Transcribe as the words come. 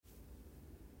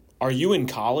Are you in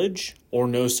college or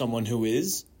know someone who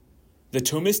is? The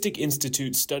Thomistic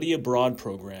Institute Study Abroad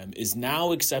program is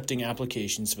now accepting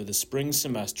applications for the spring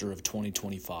semester of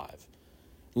 2025.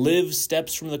 Live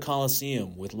steps from the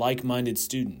Colosseum with like-minded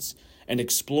students and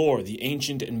explore the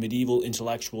ancient and medieval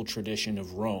intellectual tradition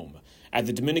of Rome at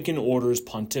the Dominican Order's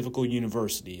Pontifical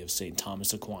University of St.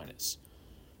 Thomas Aquinas.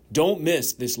 Don't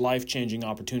miss this life-changing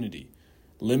opportunity.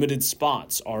 Limited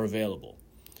spots are available.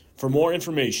 For more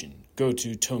information, go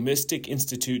to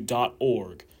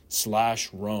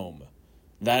thomisticinstitute.org/Rome.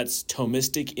 That's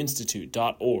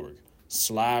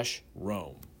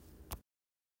thomisticinstitute.org/Rome.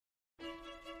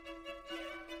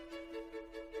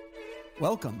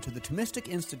 Welcome to the Thomistic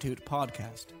Institute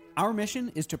podcast. Our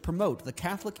mission is to promote the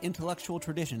Catholic intellectual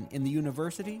tradition in the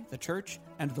university, the church,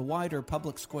 and the wider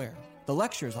public square. The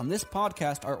lectures on this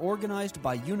podcast are organized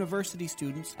by university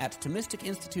students at Thomistic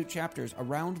Institute chapters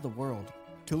around the world.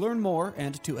 To learn more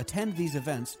and to attend these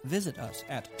events, visit us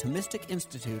at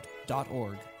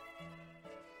thomisticinstitute.org.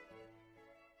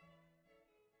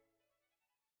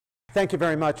 Thank you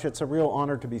very much. It's a real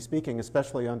honor to be speaking,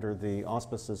 especially under the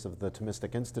auspices of the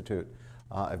Thomistic Institute.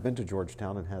 I've been to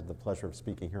Georgetown and had the pleasure of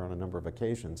speaking here on a number of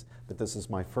occasions, but this is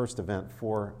my first event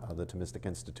for the Thomistic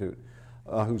Institute,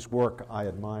 whose work I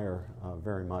admire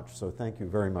very much. So thank you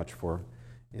very much for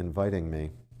inviting me.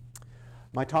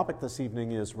 My topic this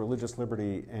evening is religious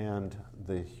liberty and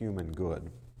the human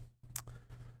good.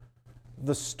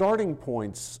 The starting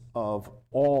points of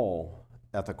all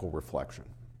ethical reflection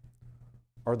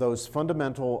are those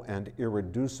fundamental and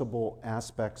irreducible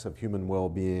aspects of human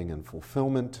well-being and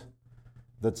fulfillment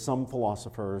that some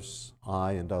philosophers,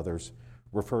 I and others,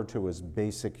 refer to as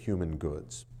basic human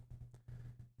goods.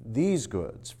 These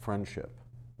goods, friendship,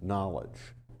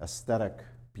 knowledge, aesthetic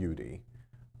beauty,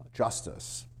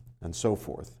 justice, and so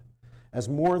forth, as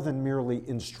more than merely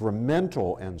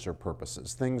instrumental ends or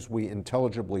purposes, things we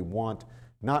intelligibly want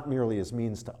not merely as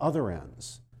means to other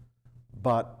ends,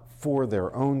 but for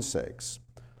their own sakes,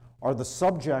 are the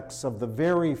subjects of the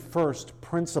very first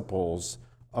principles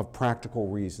of practical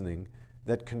reasoning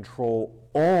that control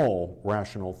all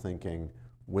rational thinking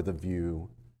with a view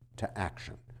to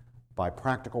action. By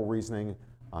practical reasoning,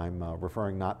 I'm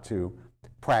referring not to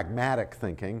pragmatic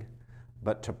thinking,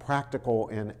 but to practical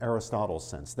in Aristotle's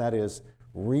sense. That is,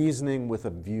 reasoning with a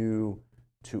view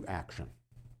to action.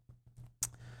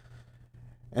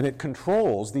 And it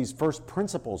controls these first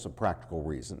principles of practical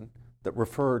reason that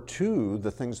refer to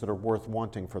the things that are worth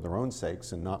wanting for their own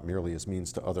sakes and not merely as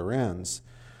means to other ends,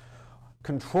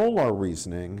 control our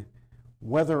reasoning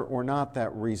whether or not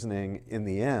that reasoning in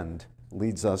the end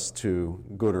leads us to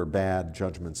good or bad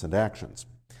judgments and actions.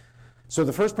 So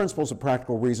the first principles of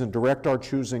practical reason direct our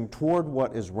choosing toward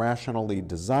what is rationally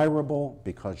desirable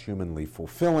because humanly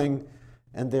fulfilling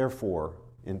and therefore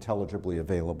intelligibly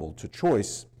available to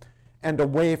choice, and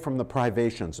away from the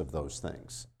privations of those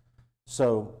things.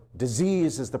 So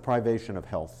disease is the privation of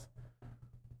health.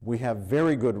 We have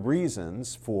very good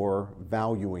reasons for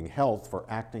valuing health, for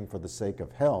acting for the sake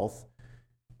of health,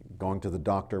 going to the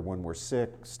doctor when we're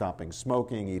sick, stopping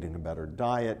smoking, eating a better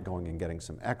diet, going and getting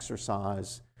some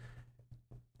exercise.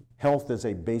 Health is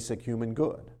a basic human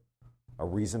good, a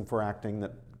reason for acting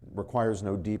that requires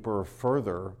no deeper or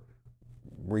further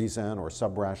reason or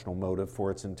subrational motive for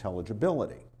its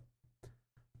intelligibility.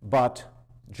 But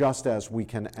just as we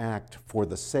can act for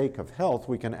the sake of health,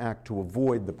 we can act to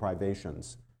avoid the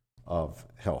privations of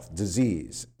health,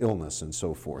 disease, illness, and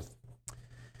so forth.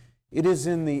 It is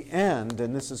in the end,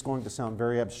 and this is going to sound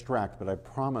very abstract, but I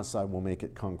promise I will make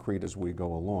it concrete as we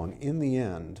go along. In the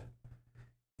end,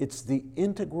 it's the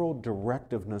integral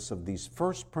directiveness of these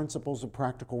first principles of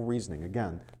practical reasoning.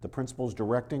 Again, the principles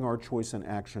directing our choice and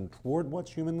action toward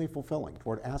what's humanly fulfilling,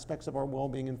 toward aspects of our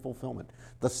well-being and fulfillment.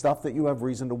 The stuff that you have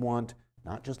reason to want,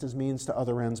 not just as means to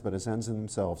other ends, but as ends in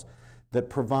themselves, that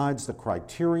provides the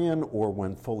criterion, or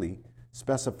when fully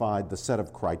specified, the set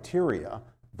of criteria,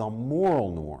 the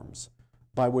moral norms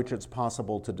by which it's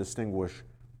possible to distinguish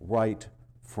right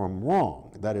from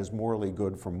wrong, that is, morally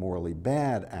good from morally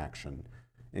bad action,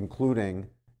 including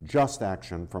just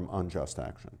action from unjust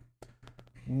action.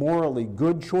 Morally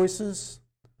good choices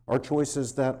are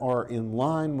choices that are in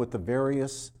line with the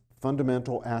various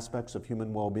fundamental aspects of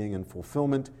human well-being and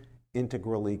fulfillment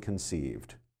integrally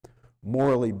conceived.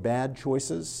 Morally bad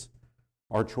choices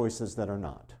are choices that are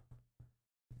not.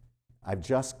 I've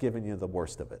just given you the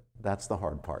worst of it. That's the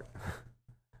hard part.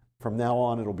 From now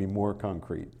on, it'll be more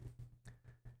concrete.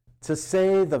 To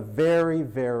say the very,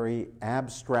 very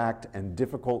abstract and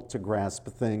difficult to grasp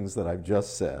things that I've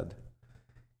just said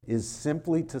is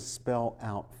simply to spell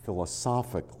out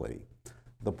philosophically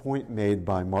the point made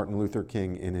by Martin Luther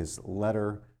King in his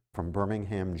letter from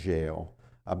Birmingham jail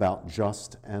about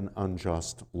just and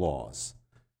unjust laws.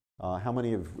 How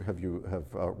many have you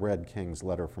read King's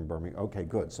letter from Birmingham? Okay,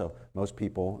 good. So most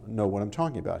people know what I'm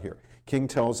talking about here. King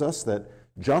tells us that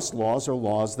just laws are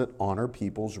laws that honor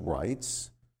people's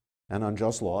rights, and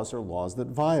unjust laws are laws that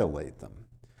violate them.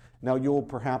 Now, you'll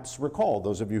perhaps recall,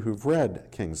 those of you who've read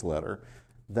King's letter,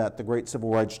 that the great civil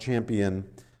rights champion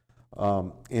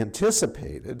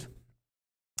anticipated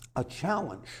a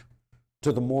challenge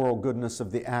to the moral goodness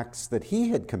of the acts that he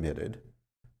had committed,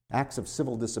 acts of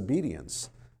civil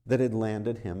disobedience, that had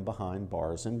landed him behind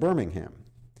bars in Birmingham.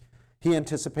 He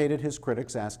anticipated his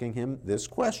critics asking him this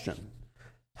question: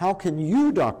 how can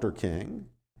you, Dr. King,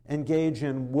 engage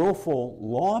in willful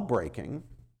law-breaking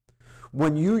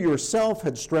when you yourself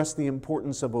had stressed the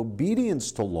importance of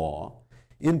obedience to law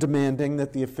in demanding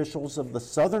that the officials of the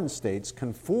southern states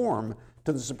conform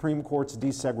to the Supreme Court's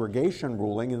desegregation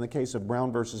ruling in the case of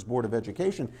Brown versus Board of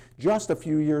Education just a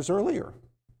few years earlier?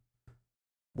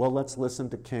 Well, let's listen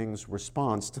to King's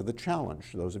response to the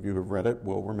challenge. Those of you who've read it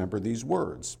will remember these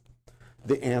words.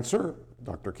 The answer,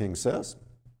 Dr. King says,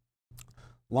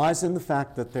 lies in the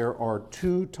fact that there are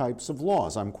two types of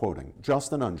laws, I'm quoting,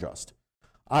 just and unjust.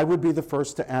 I would be the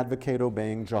first to advocate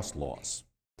obeying just laws.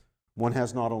 One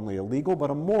has not only a legal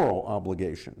but a moral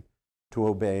obligation to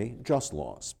obey just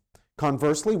laws.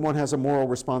 Conversely, one has a moral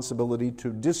responsibility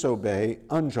to disobey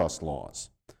unjust laws.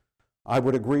 I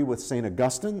would agree with St.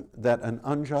 Augustine that an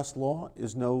unjust law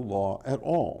is no law at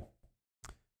all.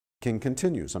 King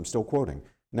continues, I'm still quoting,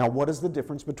 now what is the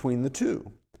difference between the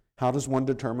two? How does one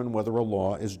determine whether a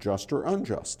law is just or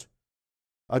unjust?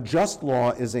 A just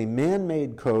law is a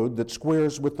man-made code that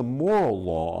squares with the moral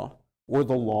law or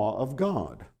the law of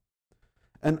God.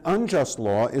 An unjust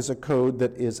law is a code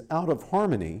that is out of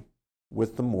harmony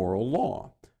with the moral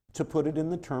law. To put it in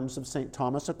the terms of St.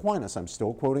 Thomas Aquinas, I'm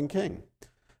still quoting King,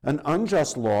 an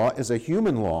unjust law is a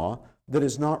human law that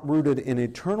is not rooted in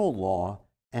eternal law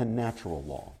and natural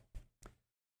law.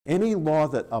 Any law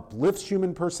that uplifts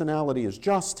human personality is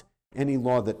just. Any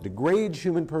law that degrades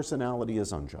human personality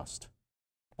is unjust.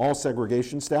 All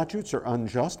segregation statutes are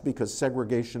unjust because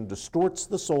segregation distorts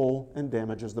the soul and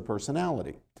damages the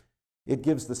personality. It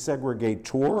gives the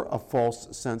segregator a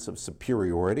false sense of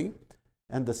superiority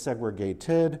and the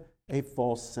segregated a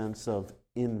false sense of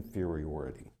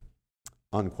inferiority.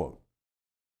 Unquote.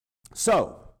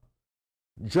 So,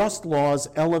 just laws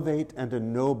elevate and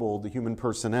ennoble the human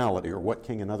personality, or what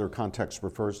King in other contexts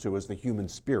refers to as the human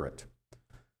spirit.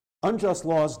 Unjust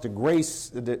laws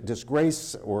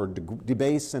disgrace or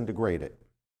debase and degrade it.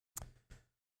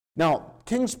 Now,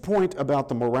 King's point about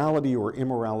the morality or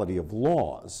immorality of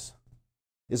laws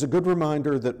is a good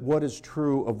reminder that what is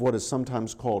true of what is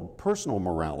sometimes called personal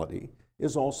morality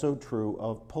is also true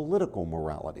of political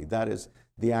morality. That is,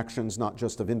 the actions not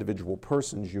just of individual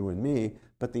persons, you and me,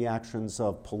 but the actions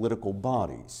of political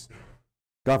bodies,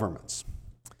 governments.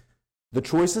 The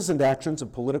choices and actions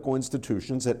of political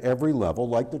institutions at every level,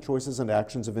 like the choices and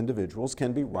actions of individuals,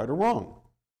 can be right or wrong,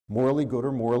 morally good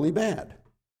or morally bad,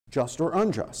 just or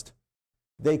unjust.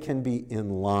 They can be in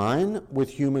line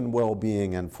with human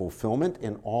well-being and fulfillment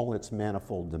in all its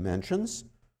manifold dimensions,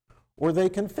 or they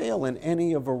can fail in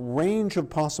any of a range of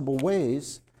possible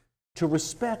ways to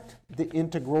respect the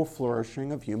integral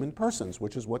flourishing of human persons,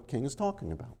 which is what King is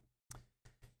talking about.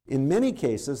 In many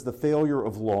cases, the failure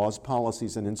of laws,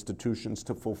 policies, and institutions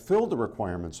to fulfill the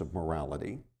requirements of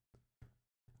morality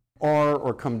are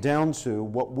or come down to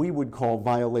what we would call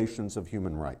violations of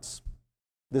human rights.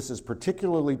 This is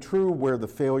particularly true where the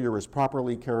failure is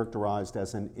properly characterized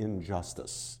as an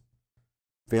injustice,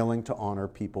 failing to honor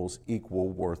people's equal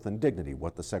worth and dignity,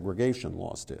 what the segregation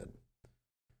laws did.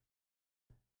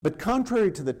 But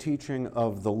contrary to the teaching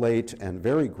of the late and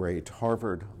very great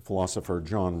Harvard philosopher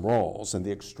John Rawls and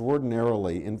the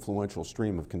extraordinarily influential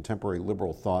stream of contemporary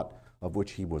liberal thought of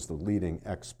which he was the leading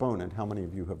exponent, how many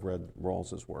of you have read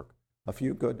Rawls's work? A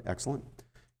few? Good, excellent.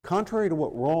 Contrary to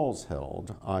what Rawls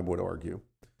held, I would argue,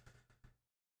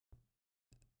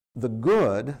 the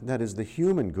good, that is the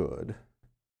human good,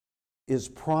 is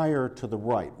prior to the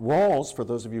right. Rawls, for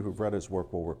those of you who've read his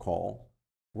work will recall,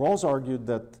 Rawls argued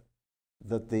that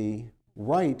the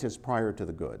right is prior to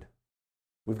the good.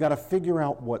 We've got to figure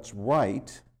out what's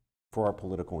right for our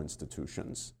political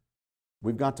institutions.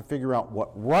 We've got to figure out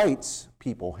what rights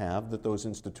people have that those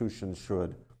institutions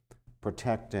should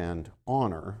protect and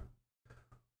honor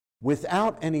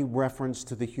without any reference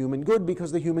to the human good,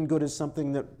 because the human good is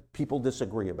something that people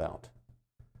disagree about.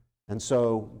 And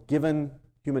so, given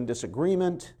human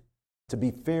disagreement, to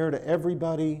be fair to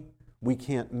everybody, we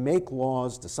can't make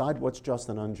laws, decide what's just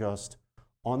and unjust,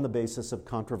 on the basis of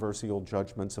controversial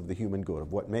judgments of the human good,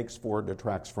 of what makes for or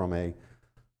detracts from a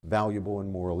valuable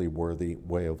and morally worthy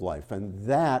way of life. And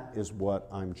that is what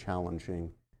I'm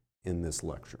challenging in this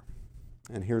lecture.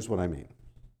 And here's what I mean.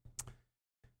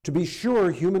 To be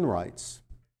sure, human rights,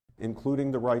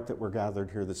 including the right that we're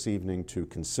gathered here this evening to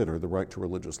consider, the right to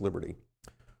religious liberty,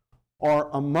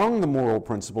 are among the moral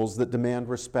principles that demand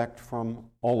respect from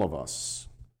all of us,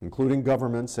 including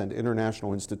governments and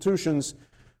international institutions,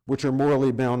 which are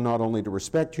morally bound not only to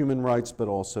respect human rights, but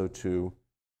also to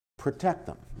protect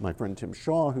them. My friend Tim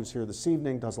Shaw, who's here this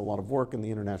evening, does a lot of work in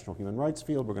the international human rights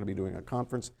field. We're going to be doing a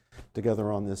conference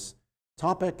together on this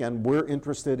topic, and we're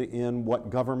interested in what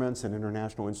governments and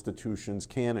international institutions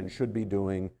can and should be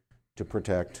doing to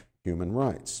protect human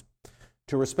rights.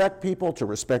 To respect people, to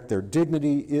respect their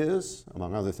dignity is,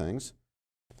 among other things,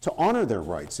 to honor their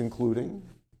rights, including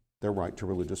their right to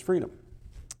religious freedom.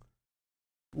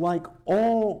 Like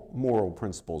all moral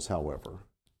principles, however,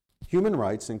 human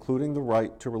rights, including the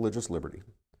right to religious liberty,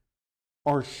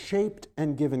 are shaped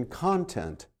and given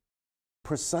content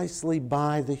precisely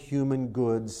by the human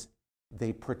goods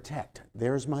they protect.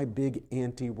 There's my big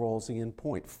anti-Rawlsian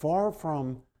point. Far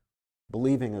from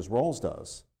believing, as Rawls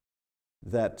does,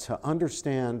 that to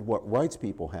understand what rights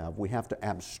people have, we have to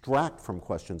abstract from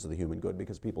questions of the human good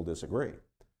because people disagree.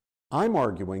 I'm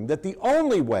arguing that the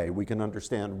only way we can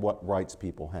understand what rights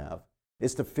people have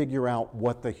is to figure out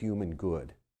what the human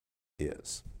good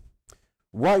is.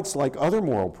 Rights, like other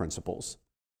moral principles,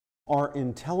 are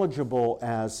intelligible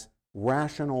as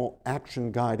rational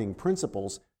action-guiding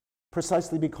principles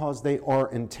precisely because they are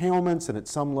entailments and, at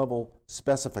some level,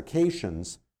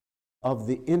 specifications of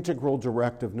the integral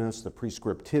directiveness, the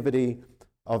prescriptivity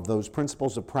of those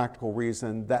principles of practical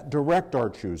reason that direct our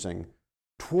choosing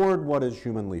toward what is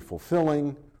humanly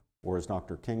fulfilling, or as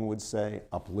Dr. King would say,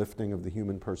 uplifting of the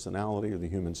human personality or the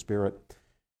human spirit,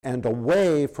 and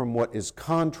away from what is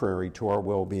contrary to our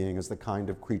well-being as the kind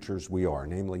of creatures we are,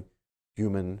 namely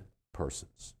human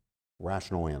persons,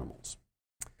 rational animals.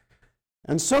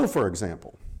 And so, for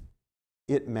example,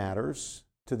 it matters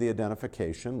to the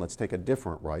identification, let's take a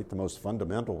different right, the most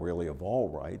fundamental really of all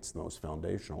rights, the most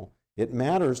foundational. It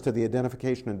matters to the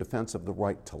identification and defense of the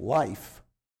right to life,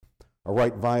 a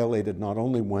right violated not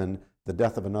only when the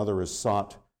death of another is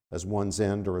sought as one's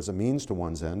end or as a means to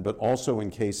one's end, but also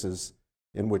in cases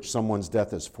in which someone's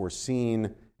death is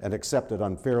foreseen and accepted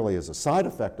unfairly as a side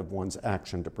effect of one's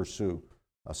action to pursue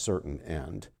a certain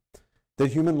end.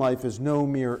 That human life is no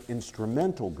mere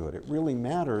instrumental good. It really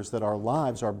matters that our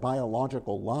lives, our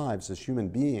biological lives as human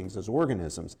beings, as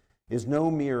organisms, is no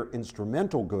mere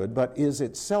instrumental good, but is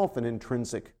itself an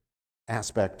intrinsic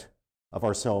aspect of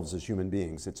ourselves as human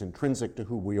beings. It's intrinsic to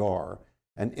who we are,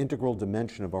 an integral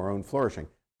dimension of our own flourishing.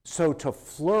 So to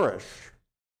flourish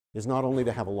is not only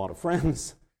to have a lot of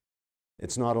friends,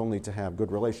 it's not only to have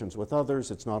good relations with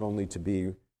others, it's not only to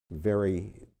be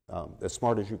very as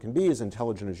smart as you can be, as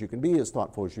intelligent as you can be, as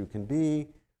thoughtful as you can be.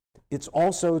 It's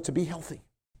also to be healthy,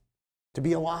 to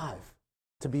be alive,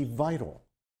 to be vital.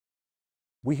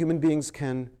 We human beings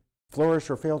can flourish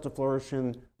or fail to flourish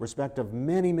in respect of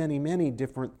many, many, many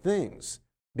different things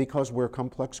because we're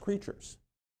complex creatures.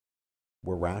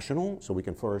 We're rational, so we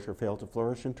can flourish or fail to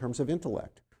flourish in terms of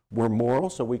intellect. We're moral,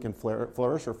 so we can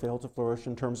flourish or fail to flourish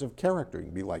in terms of character. You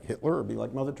can be like Hitler or be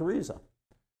like Mother Teresa.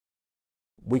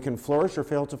 We can flourish or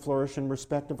fail to flourish in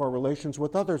respect of our relations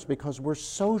with others because we're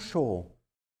social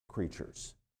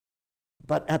creatures.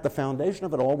 But at the foundation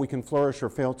of it all, we can flourish or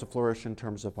fail to flourish in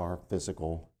terms of our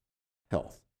physical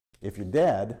health. If you're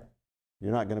dead,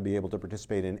 you're not going to be able to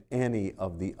participate in any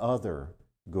of the other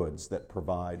goods that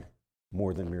provide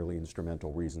more than merely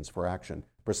instrumental reasons for action,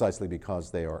 precisely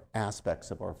because they are aspects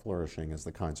of our flourishing as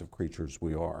the kinds of creatures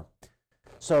we are.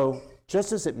 So,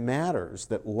 just as it matters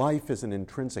that life is an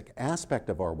intrinsic aspect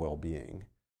of our well-being,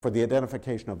 for the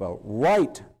identification of a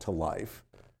right to life,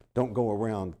 don't go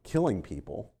around killing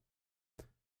people,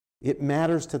 it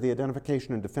matters to the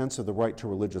identification and defense of the right to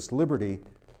religious liberty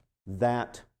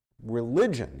that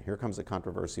religion, here comes a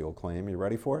controversial claim, you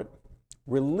ready for it?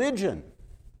 Religion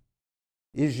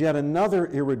is yet another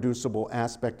irreducible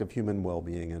aspect of human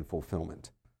well-being and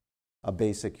fulfillment, a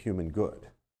basic human good.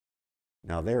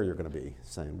 Now there you're going to be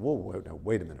saying, whoa,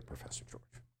 wait a minute, Professor George.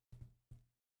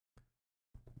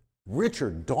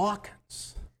 Richard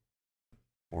Dawkins,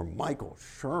 or Michael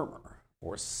Shermer,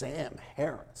 or Sam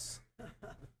Harris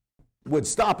would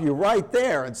stop you right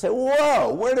there and say,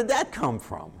 whoa, where did that come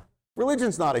from?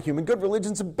 Religion's not a human good,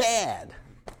 religion's bad.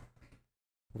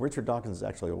 Richard Dawkins is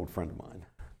actually an old friend of mine.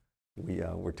 We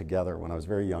were together when I was a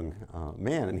very young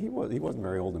man, and he wasn't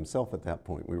very old himself at that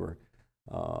point. We were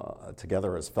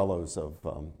together as fellows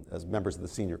as members of the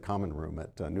senior common room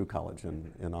at New College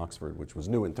in Oxford, which was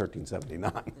new in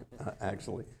 1379,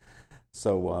 actually.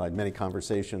 So I had many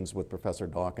conversations with Professor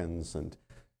Dawkins and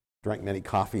drank many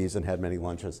coffees and had many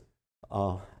lunches.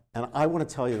 And I want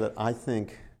to tell you that I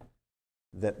think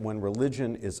that when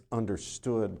religion is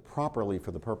understood properly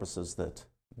for the purposes that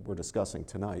we're discussing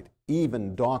tonight,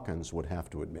 even Dawkins would have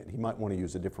to admit, he might want to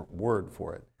use a different word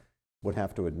for it, would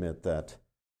have to admit that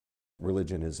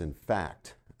religion is in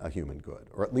fact a human good,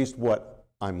 or at least what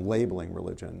I'm labeling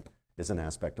religion is an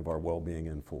aspect of our well-being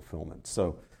and fulfillment.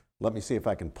 So let me see if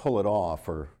I can pull it off,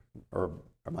 or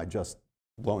am I just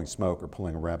blowing smoke or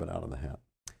pulling a rabbit out of the hat?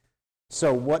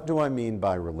 So what do I mean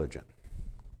by religion?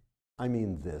 I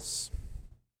mean this.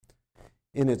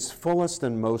 In its fullest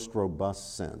and most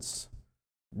robust sense,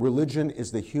 religion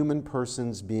is the human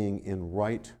person's being in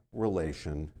right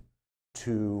relation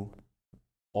to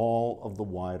all of the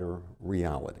wider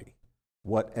reality,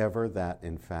 whatever that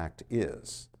in fact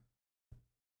is,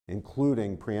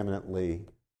 including preeminently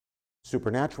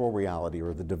supernatural reality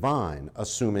or the divine,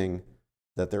 assuming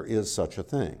that there is such a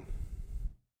thing.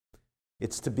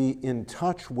 It's to be in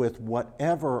touch with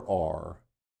whatever are,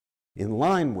 in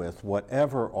line with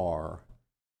whatever are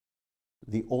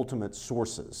the ultimate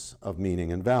sources of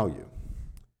meaning and value.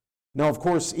 Now, of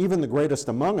course, even the greatest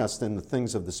among us in the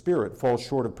things of the Spirit fall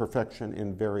short of perfection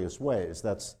in various ways.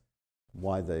 That's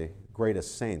why the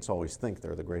greatest saints always think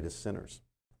they're the greatest sinners.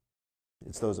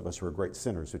 It's those of us who are great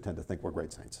sinners who tend to think we're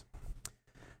great saints.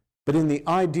 But in the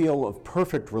ideal of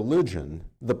perfect religion,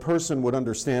 the person would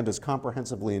understand as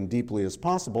comprehensively and deeply as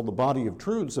possible the body of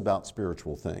truths about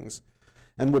spiritual things,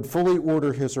 and would fully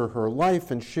order his or her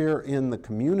life and share in the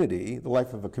community, the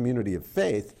life of a community of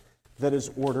faith, that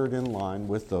is ordered in line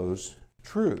with those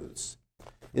truths.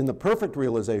 In the perfect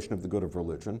realization of the good of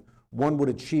religion, one would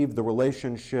achieve the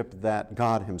relationship that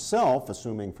God himself,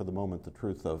 assuming for the moment the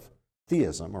truth of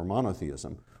theism or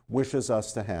monotheism, wishes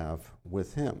us to have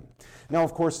with him. Now,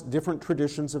 of course, different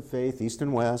traditions of faith, East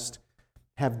and West,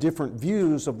 have different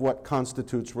views of what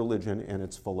constitutes religion in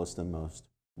its fullest and most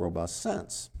robust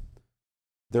sense.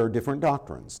 There are different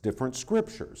doctrines, different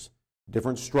scriptures,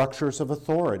 different structures of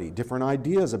authority, different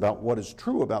ideas about what is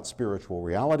true about spiritual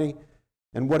reality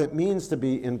and what it means to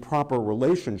be in proper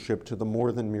relationship to the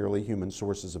more than merely human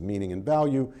sources of meaning and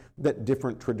value that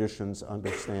different traditions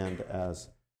understand as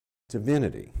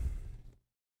divinity.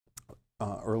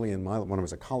 Early in when I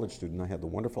was a college student, I had the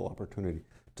wonderful opportunity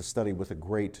to study with a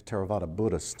great Theravada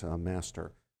Buddhist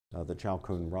master, the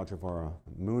Jalkun Rajavara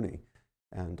Muni,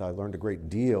 and I learned a great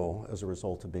deal as a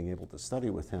result of being able to study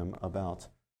with him about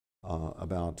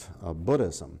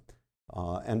Buddhism.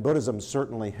 And Buddhism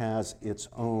certainly has its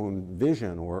own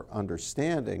vision or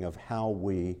understanding of how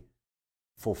we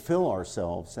fulfill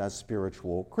ourselves as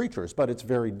spiritual creatures, but it's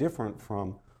very different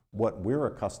from what we're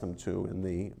accustomed to in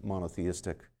the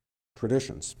monotheistic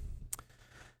traditions.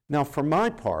 Now, for my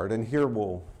part, and here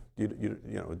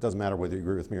it doesn't matter whether you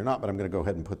agree with me or not, but I'm going to go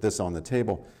ahead and put this on the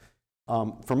table.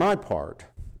 For my part,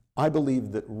 I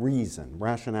believe that reason,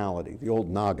 rationality, the old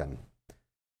noggin,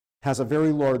 has a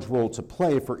very large role to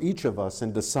play for each of us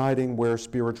in deciding where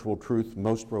spiritual truth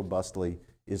most robustly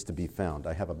is to be found.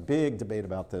 I have a big debate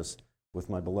about this with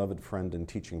my beloved friend and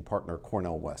teaching partner,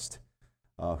 Cornel West,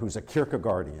 who's a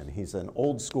Kierkegaardian. He's an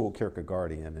old school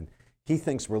Kierkegaardian, and he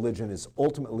thinks religion is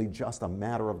ultimately just a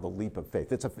matter of the leap of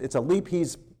faith. It's a leap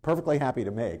he's perfectly happy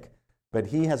to make, but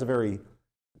he has a very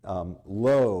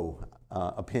low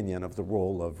opinion of the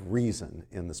role of reason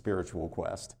in the spiritual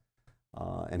quest.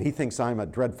 And he thinks I'm a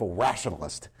dreadful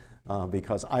rationalist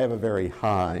because I have a very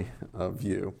high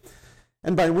view.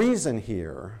 And by reason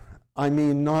here, I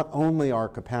mean not only our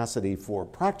capacity for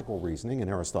practical reasoning in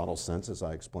Aristotle's sense, as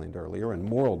I explained earlier, and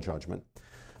moral judgment,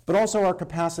 but also our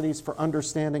capacities for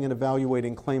understanding and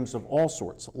evaluating claims of all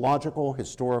sorts, logical,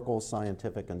 historical,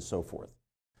 scientific, and so forth.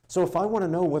 So if I want to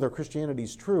know whether Christianity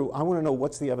is true, I want to know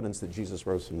what's the evidence that Jesus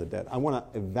rose from the dead. I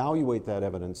want to evaluate that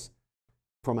evidence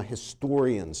from a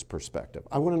historian's perspective.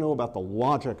 I want to know about the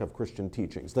logic of Christian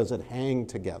teachings. Does it hang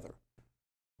together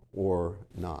or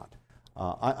not?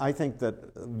 I think that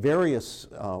various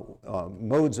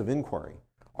modes of inquiry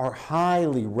are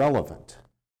highly relevant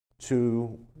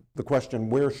to the question,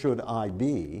 where should I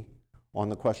be, on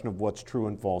the question of what's true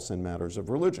and false in matters of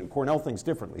religion. Cornell thinks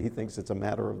differently. He thinks it's a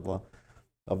matter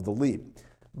of the leap.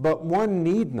 But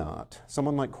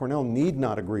someone like Cornell need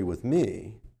not agree with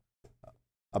me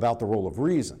about the role of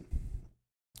reason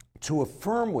to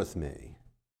affirm with me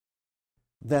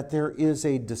that there is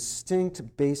a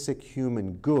distinct basic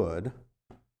human good.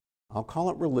 I'll call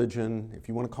it religion. If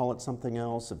you want to call it something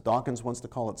else, if Dawkins wants to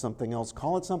call it something else,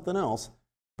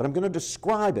 but but I'm going to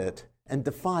describe it and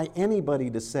defy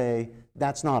anybody to say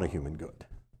that's not a human good.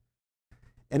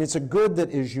 And it's a good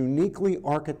that is uniquely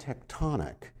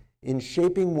architectonic in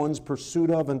shaping one's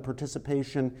pursuit of and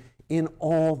participation in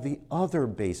all the other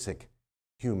basic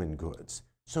human goods.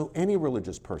 So any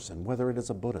religious person, whether it is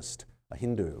a Buddhist, a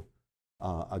Hindu,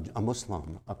 a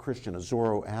Muslim, a Christian, a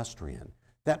Zoroastrian,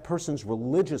 that person's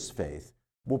religious faith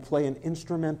will play an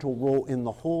instrumental role in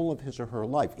the whole of his or her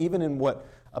life, even in what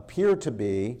appear to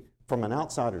be, from an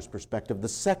outsider's perspective, the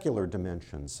secular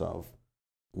dimensions of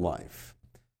life.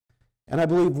 And I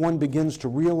believe one begins to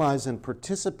realize and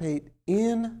participate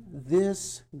in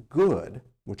this good,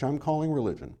 which I'm calling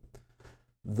religion,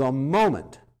 the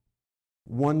moment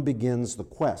one begins the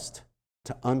quest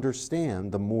to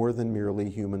understand the more than merely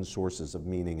human sources of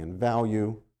meaning and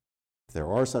value, if there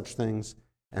are such things,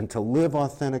 and to live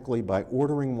authentically by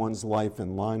ordering one's life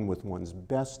in line with one's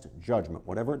best judgment,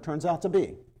 whatever it turns out to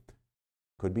be.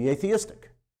 Could be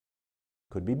atheistic,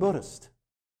 could be Buddhist,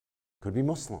 could be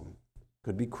Muslim,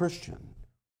 could be Christian,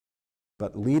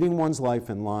 but leading one's life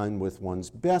in line with one's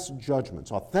best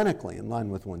judgments, authentically in line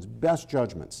with one's best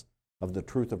judgments of the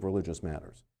truth of religious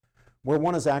matters, where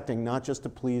one is acting not just to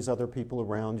please other people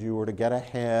around you or to get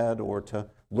ahead or to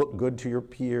look good to your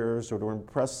peers or to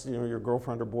impress your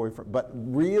girlfriend or boyfriend, but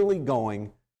really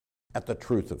going at the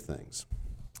truth of things.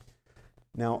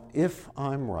 Now, if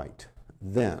I'm right,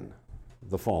 then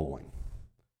the following.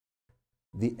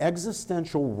 The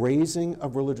existential raising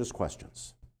of religious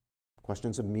questions,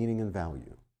 questions of meaning and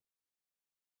value.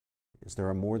 Is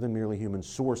there a more than merely human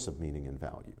source of meaning and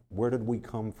value? Where did we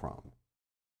come from?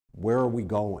 Where are we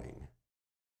going?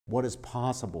 What is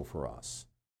possible for us?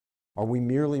 Are we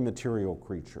merely material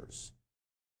creatures?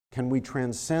 Can we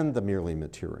transcend the merely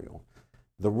material?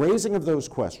 The raising of those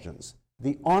questions,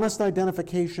 the honest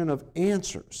identification of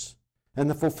answers, and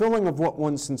the fulfilling of what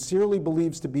one sincerely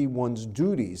believes to be one's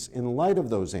duties in light of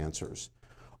those answers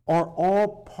are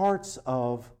all parts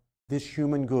of this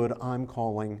human good I'm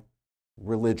calling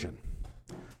religion.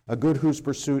 A good whose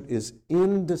pursuit is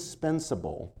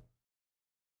indispensable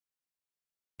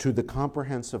to the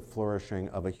comprehensive flourishing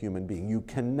of a human being. You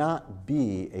cannot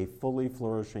be a fully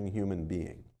flourishing human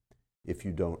being if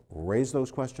you don't raise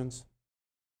those questions,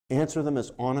 answer them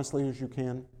as honestly as you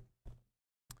can,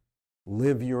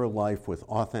 live your life with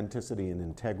authenticity and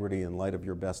integrity in light of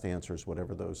your best answers,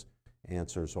 whatever those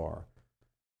answers are.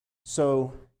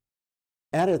 So,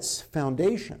 at its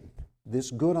foundation,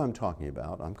 this good I'm talking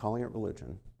about, I'm calling it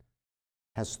religion,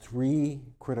 has three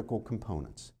critical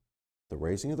components. The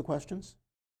raising of the questions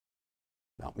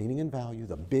about meaning and value,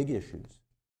 the big issues,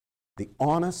 the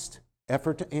honest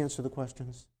effort to answer the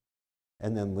questions,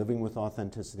 and then living with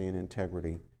authenticity and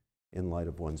integrity in light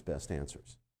of one's best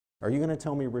answers. Are you going to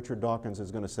tell me Richard Dawkins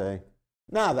is going to say,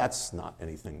 nah, that's not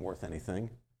anything worth anything?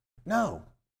 No.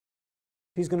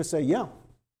 He's going to say, yeah,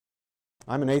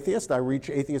 I'm an atheist. I reach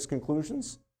atheist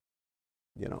conclusions.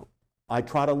 I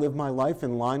try to live my life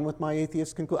in line with my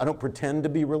atheist conclusions. I don't pretend to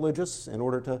be religious in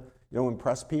order to,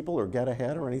 impress people or get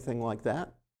ahead or anything like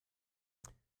that.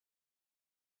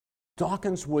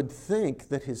 Dawkins would think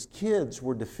that his kids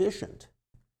were deficient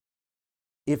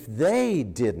if they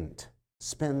didn't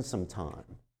spend some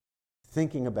time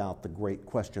thinking about the great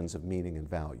questions of meaning and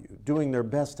value, doing their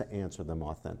best to answer them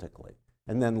authentically,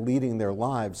 and then leading their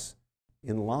lives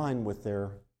in line with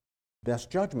their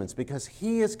best judgments, because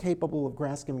he is capable of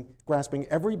grasping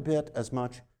every bit as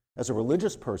much as a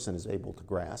religious person is able to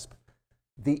grasp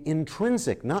the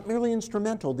intrinsic, not merely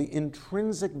instrumental, the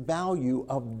intrinsic value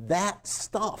of that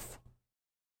stuff.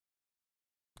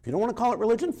 If you don't want to call it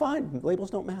religion, fine, labels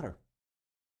don't matter.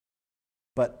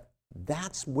 But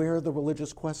that's where the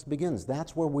religious quest begins.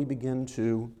 That's where we begin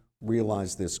to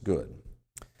realize this good.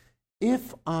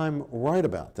 If I'm right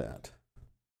about that,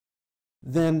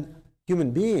 then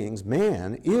human beings,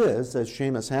 man, is, as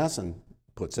Seamus Hassan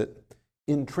puts it,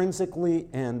 intrinsically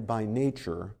and by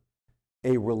nature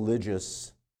a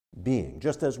religious being.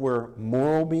 Just as we're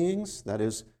moral beings, that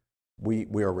is, we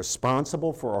are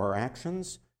responsible for our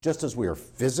actions, just as we are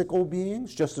physical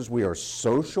beings, just as we are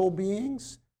social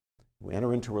beings, we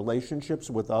enter into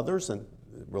relationships with others, and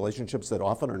relationships that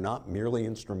often are not merely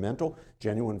instrumental,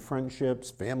 genuine friendships,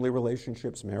 family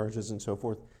relationships, marriages, and so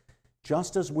forth.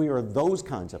 Just as we are those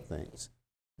kinds of things,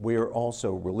 we are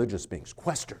also religious beings,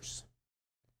 questers,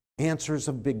 answers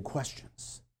of big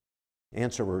questions,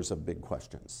 answerers of big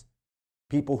questions.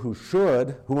 People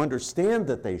who understand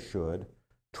that they should,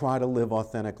 try to live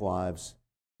authentic lives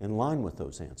in line with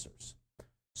those answers.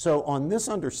 So on this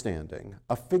understanding,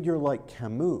 a figure like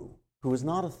Camus, who is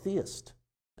not a theist,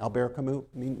 Albert Camus,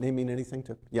 name mean anything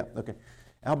to? Yeah, okay.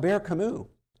 Albert Camus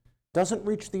doesn't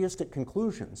reach theistic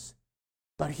conclusions,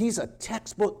 but he's a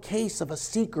textbook case of a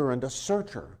seeker and a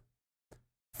searcher,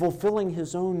 fulfilling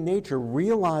his own nature,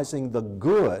 realizing the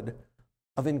good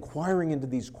of inquiring into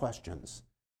these questions,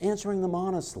 answering them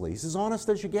honestly. He's as honest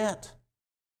as you get,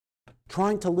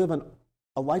 trying to live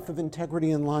a life of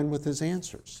integrity in line with his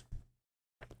answers.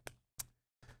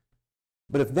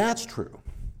 But if that's true,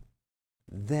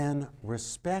 then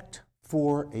respect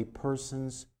for a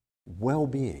person's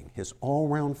well-being, his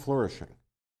all-round flourishing,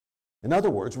 in other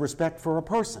words, respect for a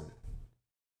person,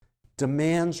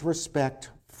 demands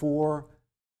respect for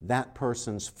that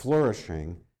person's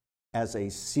flourishing as a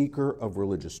seeker of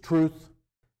religious truth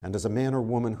and as a man or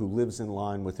woman who lives in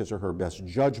line with his or her best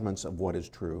judgments of what is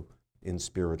true in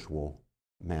spiritual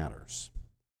matters.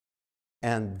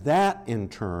 And that, in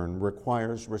turn,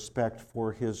 requires respect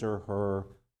for his or her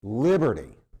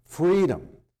liberty, freedom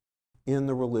in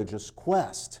the religious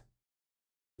quest.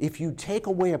 If you take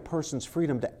away a person's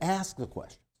freedom to ask the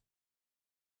questions,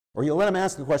 or you let them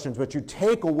ask the questions, but you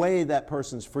take away that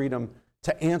person's freedom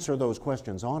to answer those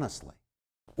questions honestly,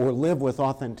 or live with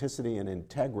authenticity and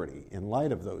integrity in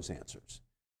light of those answers,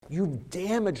 you've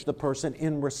damaged the person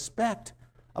in respect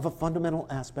of a fundamental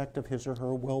aspect of his or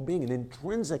her well-being, an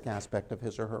intrinsic aspect of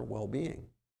his or her well-being.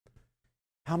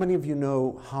 How many of you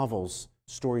know Havel's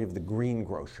story of the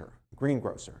greengrocer?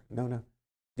 Greengrocer? No?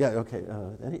 Yeah, okay.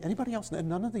 Anybody else?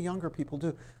 None of the younger people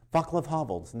do. Václav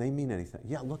Havel, does the name mean anything?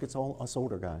 Yeah, look, it's all us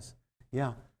older guys.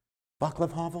 Yeah.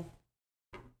 Václav Havel?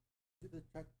 The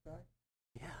Czech guy?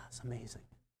 Yeah, it's amazing.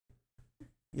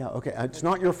 Yeah, okay. It's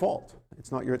not your fault.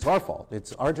 It's our fault.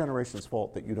 It's our generation's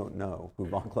fault that you don't know who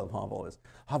Václav Havel is.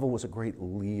 Havel was a great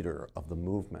leader of the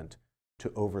movement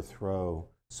to overthrow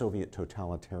Soviet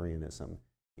totalitarianism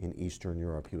in Eastern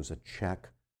Europe. He was a Czech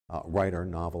writer,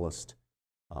 novelist,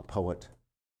 poet.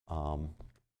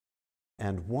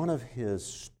 And one of his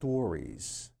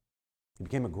stories, he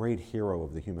became a great hero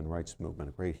of the human rights movement,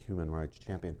 a great human rights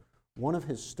champion. One of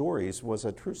his stories was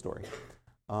a true story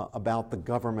about the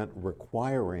government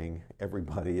requiring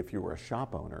everybody, if you were a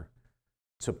shop owner,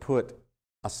 to put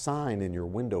a sign in your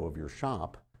window of your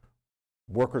shop,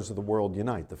 "Workers of the World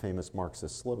Unite," the famous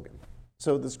Marxist slogan.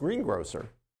 So this greengrocer,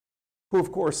 who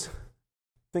of course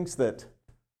thinks that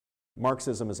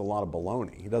Marxism is a lot of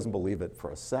baloney. He doesn't believe it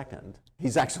for a second.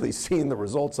 He's actually seen the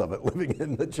results of it living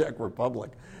in the Czech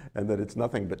Republic, and that it's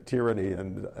nothing but tyranny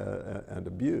and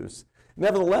abuse.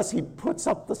 Nevertheless, he puts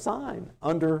up the sign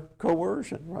under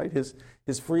coercion, right?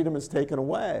 His freedom is taken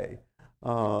away,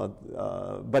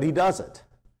 but he does it.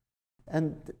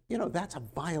 And, that's a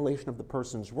violation of the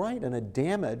person's right and a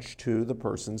damage to the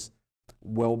person's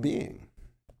well-being.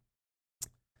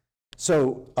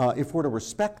 So if we're to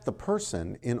respect the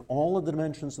person in all of the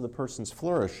dimensions of the person's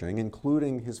flourishing,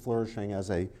 including his flourishing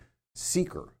as a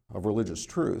seeker of religious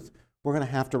truth, we're going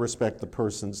to have to respect the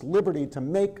person's liberty to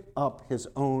make up his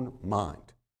own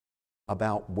mind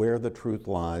about where the truth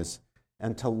lies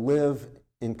and to live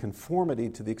in conformity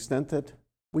to the extent that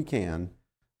we can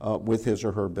with his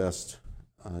or her best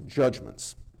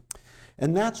judgments.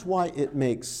 And that's why it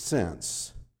makes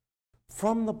sense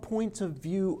from the point of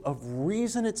view of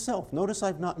reason itself. Notice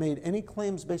I've not made any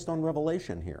claims based on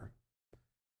revelation here.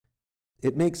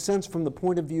 It makes sense from the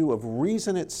point of view of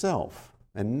reason itself,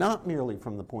 and not merely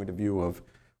from the point of view of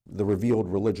the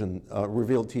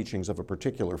revealed teachings of a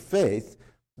particular faith,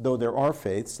 though there are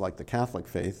faiths, like the Catholic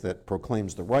faith, that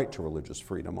proclaims the right to religious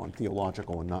freedom on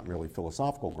theological and not merely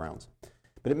philosophical grounds.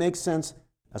 But it makes sense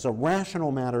as a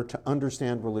rational matter to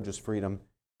understand religious freedom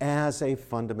as a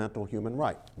fundamental human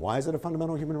right. Why is it a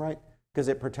fundamental human right? Because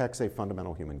it protects a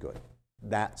fundamental human good.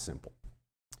 That simple.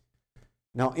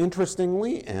 Now,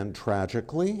 interestingly and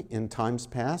tragically, in times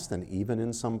past, and even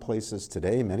in some places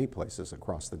today, many places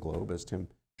across the globe, as Tim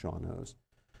Shaw knows,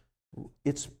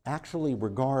 it's actually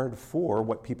regard for,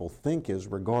 what people think is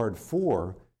regard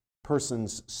for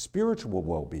person's spiritual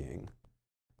well-being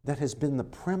that has been the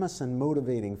premise and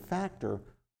motivating factor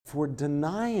for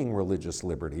denying religious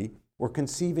liberty or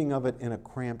conceiving of it in a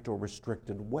cramped or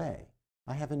restricted way.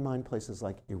 I have in mind places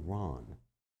like Iran,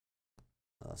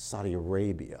 Saudi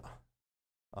Arabia,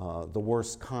 the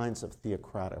worst kinds of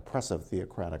oppressive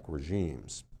theocratic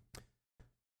regimes.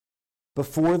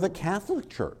 Before the Catholic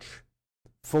Church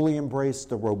fully embraced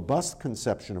the robust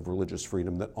conception of religious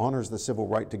freedom that honors the civil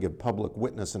right to give public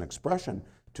witness and expression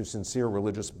to sincere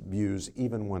religious views,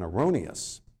 even when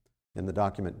erroneous, in the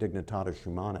document Dignitatis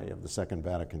Humanae of the Second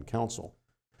Vatican Council,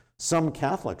 some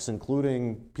Catholics,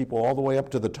 including people all the way up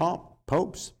to the top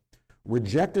popes,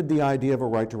 rejected the idea of a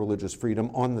right to religious freedom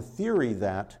on the theory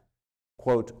that,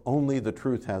 quote, only the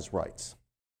truth has rights.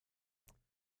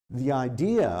 The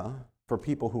idea for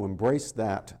people who embraced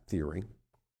that theory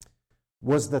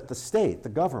was that the state, the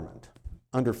government,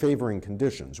 under favoring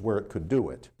conditions where it could do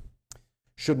it,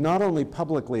 should not only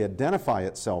publicly identify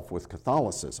itself with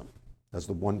Catholicism as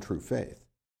the one true faith,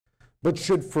 but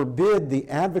should forbid the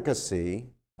advocacy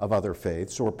of other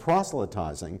faiths or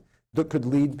proselytizing that could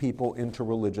lead people into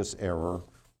religious error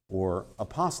or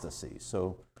apostasy.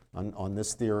 So on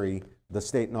this theory, the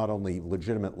state not only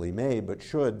legitimately may, but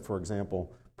should, for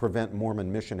example, prevent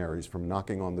Mormon missionaries from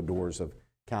knocking on the doors of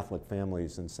Catholic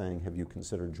families and saying, have you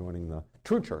considered joining the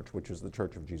true church, which is the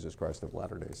Church of Jesus Christ of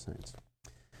Latter-day Saints?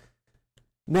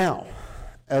 Now,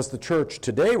 as the church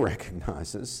today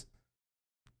recognizes,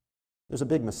 there's a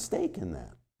big mistake in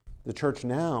that. The church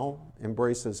now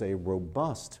embraces a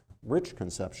robust, rich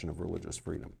conception of religious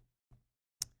freedom.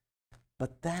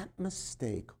 But that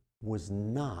mistake was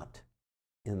not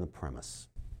in the premise.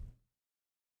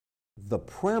 The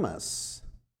premise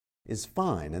is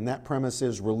fine, and that premise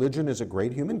is religion is a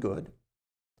great human good,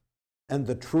 and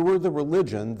the truer the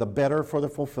religion, the better for the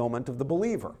fulfillment of the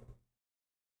believer.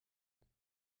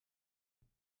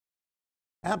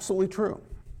 Absolutely true.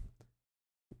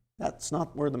 That's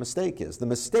not where the mistake is. The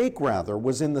mistake, rather,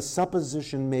 was in the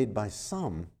supposition made by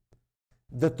some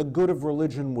that the good of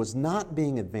religion was not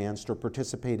being advanced or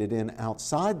participated in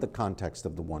outside the context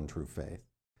of the one true faith,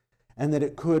 and that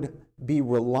it could be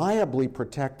reliably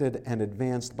protected and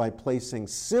advanced by placing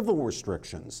civil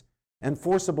restrictions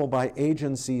enforceable by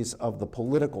agencies of the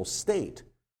political state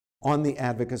on the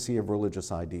advocacy of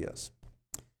religious ideas.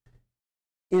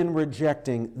 In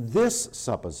rejecting this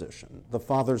supposition, the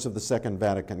fathers of the Second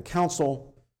Vatican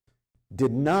Council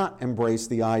did not embrace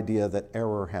the idea that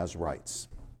error has rights.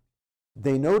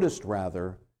 They noticed,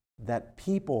 rather, that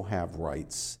people have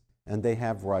rights, and they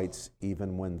have rights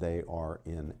even when they are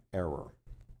in error.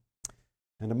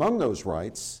 And among those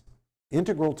rights,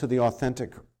 integral to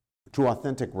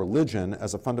authentic religion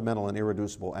as a fundamental and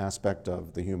irreducible aspect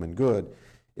of the human good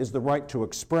is the right to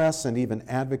express and even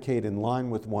advocate in line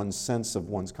with one's sense of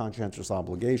one's conscientious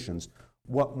obligations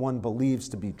what one believes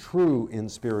to be true in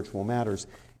spiritual matters,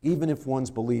 even if one's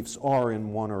beliefs are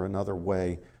in one or another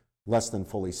way less than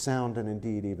fully sound, and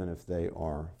indeed even if they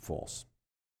are false.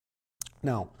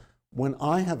 Now, when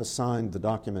I have assigned the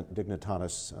document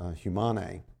Dignitatis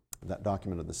Humanae, that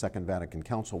document of the Second Vatican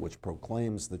Council which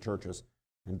proclaims the Church's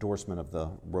endorsement of the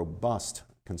robust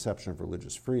conception of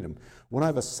religious freedom, when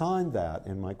I've assigned that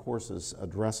in my courses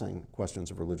addressing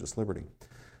questions of religious liberty,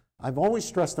 I've always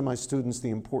stressed to my students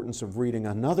the importance of reading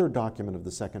another document of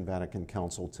the Second Vatican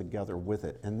Council together with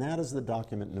it, and that is the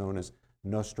document known as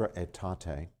Nostra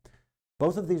Aetate.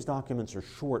 Both of these documents are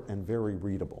short and very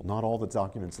readable. Not all the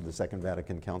documents of the Second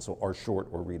Vatican Council are short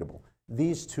or readable.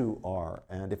 These two are,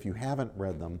 and if you haven't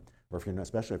read them, or if you're not,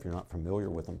 especially if you're not familiar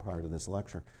with them prior to this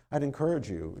lecture, I'd encourage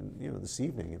you, this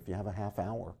evening, if you have a half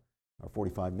hour or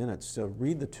 45 minutes, to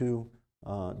read the two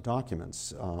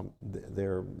documents.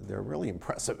 They're really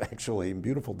impressive, actually, and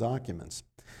beautiful documents.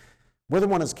 Whether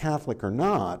one is Catholic or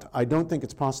not, I don't think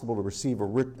it's possible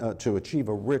to achieve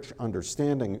a rich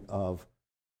understanding of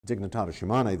Dignitatis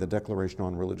Humanae, the Declaration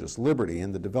on Religious Liberty,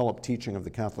 and the developed teaching of the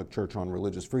Catholic Church on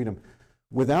religious freedom,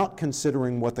 without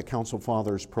considering what the Council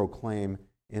Fathers proclaim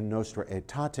in Nostra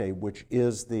Aetate, which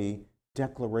is the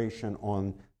declaration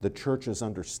on the Church's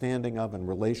understanding of and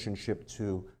relationship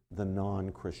to the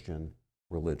non-Christian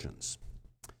religions.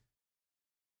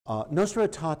 Nostra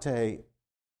Aetate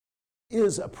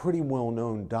is a pretty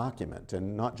well-known document,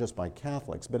 and not just by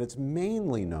Catholics, but it's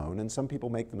mainly known, and some people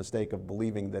make the mistake of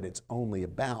believing that it's only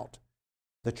about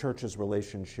the Church's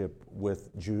relationship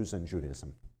with Jews and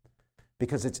Judaism.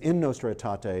 Because it's in Nostra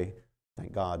Aetate,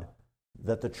 thank God,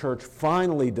 that the Church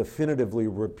finally definitively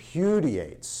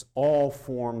repudiates all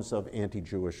forms of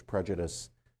anti-Jewish prejudice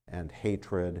and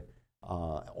hatred,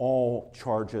 all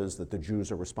charges that the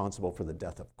Jews are responsible for the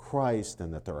death of Christ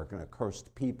and that they're an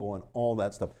accursed people and all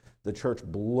that stuff. The Church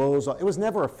blows off. It was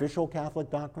never official Catholic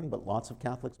doctrine, but lots of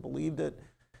Catholics believed it.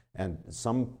 And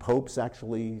some popes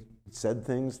actually said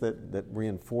things that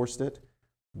reinforced it.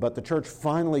 But the Church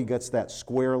finally gets that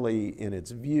squarely in its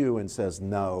view and says,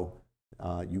 no,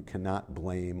 you cannot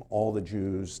blame all the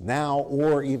Jews now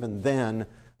or even then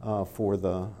for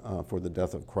the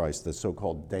death of Christ, the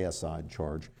so-called deicide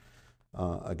charge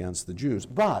against the Jews.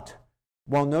 But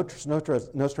while Nostra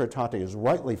Aetate is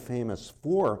rightly famous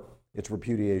for its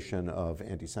repudiation of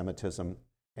anti-Semitism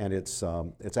and its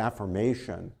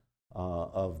affirmation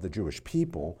of the Jewish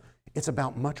people, it's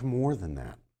about much more than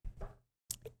that.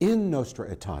 In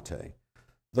Nostra Aetate,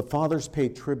 the fathers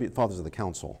paid tribute, fathers of the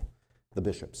council, the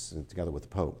bishops, together with the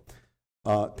Pope,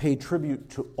 paid tribute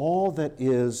to all that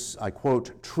is, I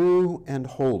quote, true and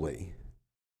holy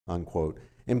unquote,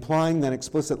 implying then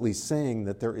explicitly saying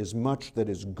that there is much that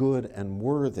is good and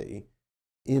worthy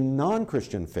in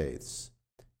non-Christian faiths,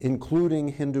 including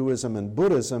Hinduism and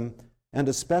Buddhism, and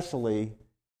especially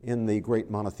in the great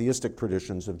monotheistic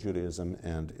traditions of Judaism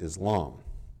and Islam.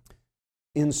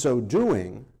 In so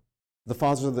doing, the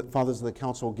fathers of the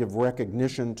Council give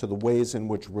recognition to the ways in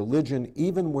which religion,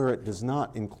 even where it does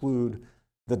not include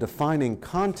the defining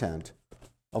content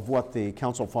of what the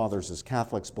Council Fathers as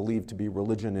Catholics believe to be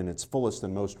religion in its fullest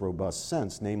and most robust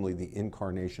sense, namely the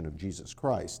incarnation of Jesus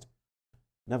Christ,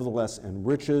 nevertheless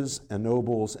enriches,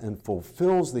 ennobles, and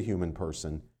fulfills the human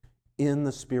person in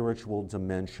the spiritual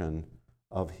dimension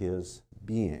of his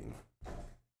being.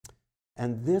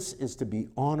 And this is to be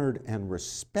honored and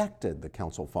respected, the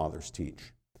Council Fathers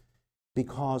teach,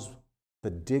 because the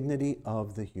dignity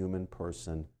of the human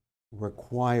person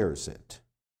requires it.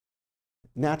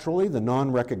 Naturally, the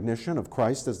non-recognition of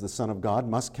Christ as the Son of God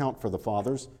must count for the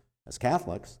Fathers, as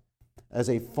Catholics, as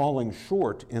a falling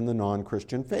short in the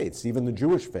non-Christian faiths, even the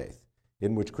Jewish faith,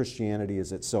 in which Christianity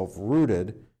is itself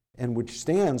rooted and which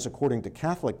stands, according to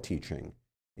Catholic teaching,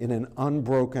 in an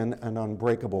unbroken and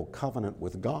unbreakable covenant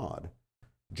with God,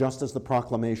 just as the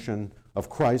proclamation of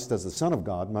Christ as the Son of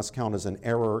God must count as an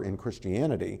error in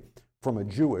Christianity from a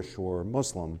Jewish or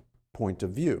Muslim point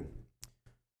of view.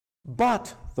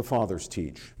 But, the Fathers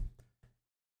teach,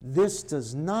 this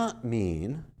does not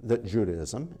mean that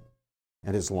Judaism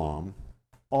and Islam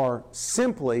are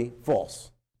simply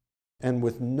false and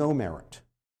with no merit,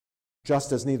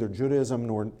 just as neither Judaism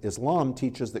nor Islam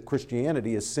teaches that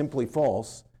Christianity is simply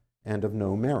false and of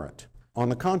no merit. On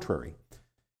the contrary,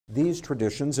 these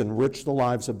traditions enrich the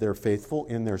lives of their faithful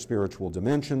in their spiritual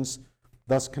dimensions,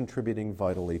 thus contributing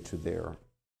vitally to their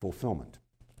fulfillment.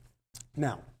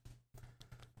 Now,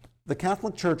 the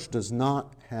Catholic Church does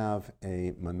not have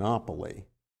a monopoly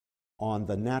on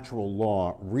the natural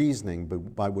law reasoning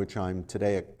by which I'm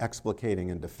today explicating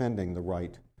and defending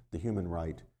the human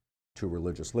right to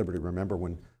religious liberty. Remember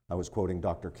when I was quoting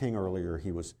Dr. King earlier,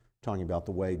 he was talking about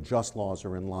the way just laws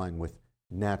are in line with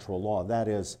natural law. That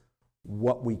is,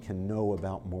 what we can know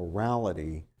about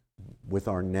morality with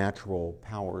our natural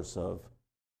powers of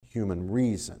human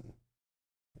reason.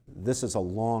 This is a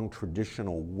long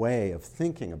traditional way of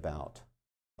thinking about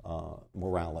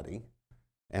morality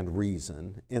and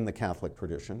reason in the Catholic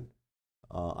tradition.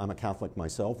 I'm a Catholic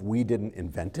myself. We didn't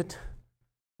invent it.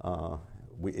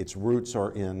 Its roots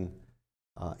are in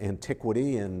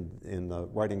antiquity and in the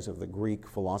writings of the Greek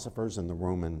philosophers and the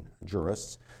Roman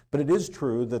jurists. But it is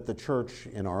true that the Church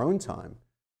in our own time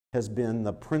has been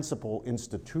the principal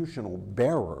institutional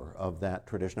bearer of that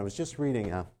tradition. I was just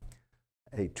reading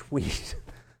a tweet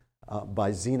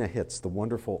by Zena Hitz, the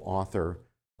wonderful author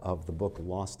of the book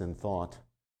Lost in Thought.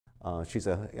 She's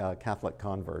a Catholic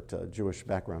convert, a Jewish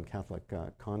background Catholic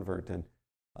convert, and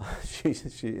she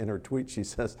in her tweet she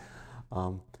says,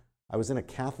 I was in a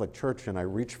Catholic church and I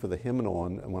reached for the hymnal,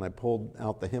 and when I pulled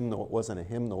out the hymnal, it wasn't a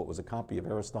hymnal, it was a copy of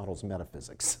Aristotle's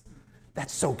Metaphysics.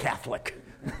 That's so Catholic.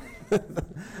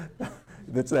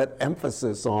 It's that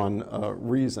emphasis on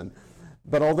reason.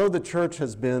 But although the Church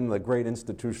has been the great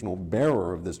institutional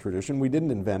bearer of this tradition, we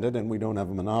didn't invent it and we don't have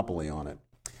a monopoly on it.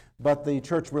 But the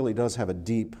Church really does have a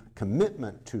deep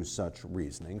commitment to such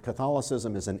reasoning.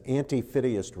 Catholicism is an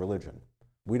anti-fideist religion.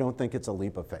 We don't think it's a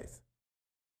leap of faith,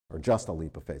 or just a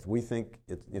leap of faith. We think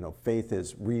faith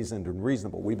is reasoned and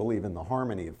reasonable. We believe in the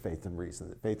harmony of faith and reason.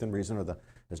 That faith and reason are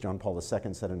as John Paul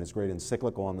II said in his great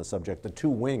encyclical on the subject, the two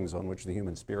wings on which the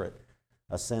human spirit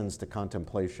ascends to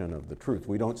contemplation of the truth.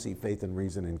 We don't see faith and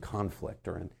reason in conflict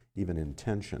or even in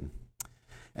tension.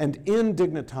 And in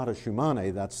Dignitatis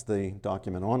Humanae, that's the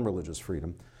document on religious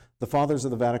freedom, the Fathers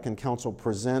of the Vatican Council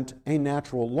present a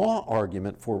natural law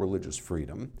argument for religious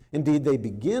freedom. Indeed, they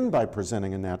begin by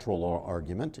presenting a natural law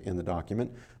argument in the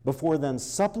document, before then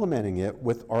supplementing it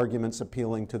with arguments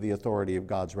appealing to the authority of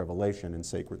God's revelation in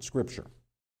sacred Scripture.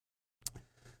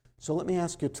 So let me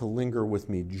ask you to linger with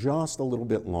me just a little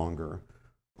bit longer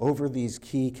over these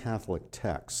key Catholic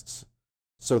texts,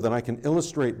 so that I can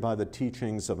illustrate by the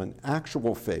teachings of an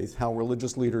actual faith how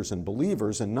religious leaders and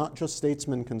believers, and not just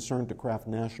statesmen concerned to craft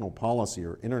national policy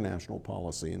or international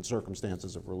policy in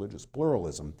circumstances of religious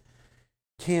pluralism,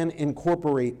 can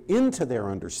incorporate into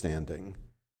their understanding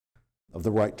of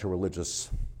the right to religious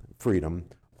freedom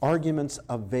arguments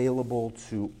available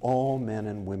to all men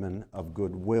and women of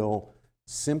goodwill,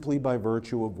 simply by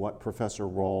virtue of what Professor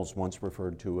Rawls once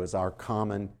referred to as our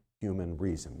common human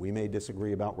reason. We may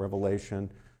disagree about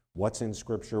revelation, what's in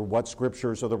Scripture, what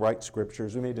Scriptures are the right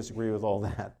Scriptures. We may disagree with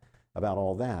about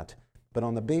all that. But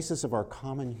on the basis of our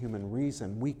common human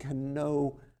reason, we can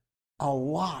know a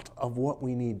lot of what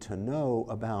we need to know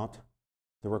about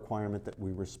the requirement that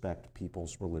we respect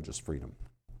people's religious freedom.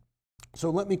 So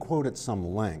let me quote at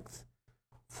some length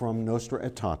from Nostra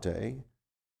Aetate,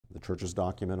 the Church's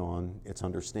document on its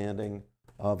understanding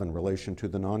of and relation to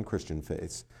the non-Christian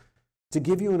faiths, to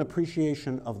give you an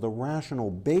appreciation of the rational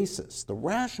basis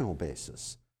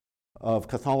of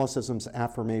Catholicism's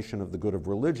affirmation of the good of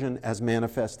religion as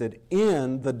manifested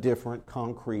in the different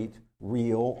concrete,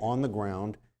 real,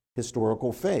 on-the-ground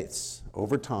historical faiths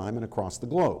over time and across the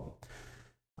globe.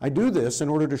 I do this in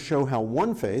order to show how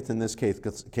one faith, in this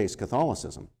case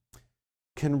Catholicism,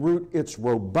 can root its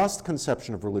robust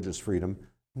conception of religious freedom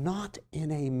not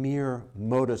in a mere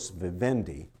modus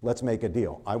vivendi, let's make a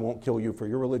deal. I won't kill you for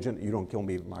your religion, you don't kill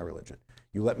me for my religion.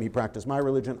 You let me practice my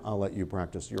religion, I'll let you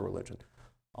practice your religion.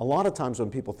 A lot of times when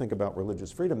people think about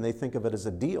religious freedom, they think of it as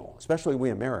a deal, especially we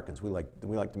Americans. We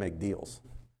like to make deals.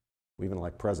 We even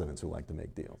like presidents who like to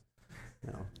make deals.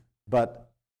 You know? But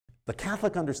the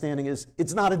Catholic understanding is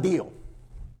it's not a deal.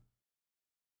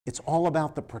 It's all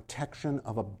about the protection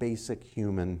of a basic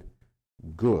human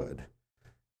good.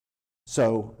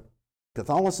 So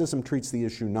Catholicism treats the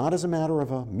issue not as a matter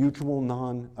of a mutual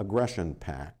non-aggression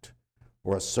pact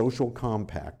or a social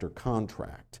compact or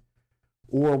contract,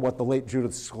 or what the late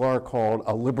Judith Sklar called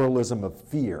a liberalism of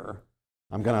fear.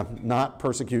 I'm going to not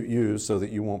persecute you so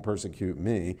that you won't persecute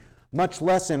me, much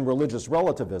less in religious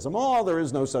relativism. Oh, there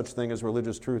is no such thing as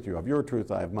religious truth. You have your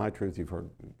truth, I have my truth. You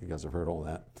guys have heard all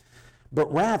that.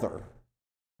 But rather,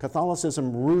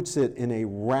 Catholicism roots it in a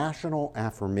rational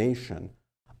affirmation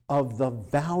of the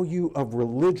value of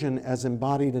religion as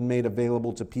embodied and made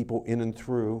available to people in and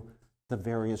through the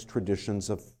various traditions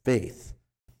of faith.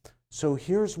 So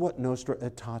here's what Nostra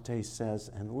Aetate says,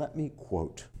 and let me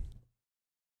quote.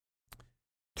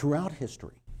 Throughout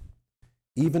history,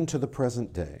 even to the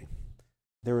present day,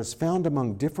 there is found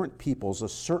among different peoples a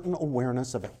certain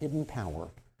awareness of a hidden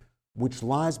power which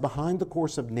lies behind the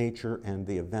course of nature and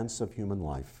the events of human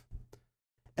life.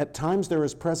 At times there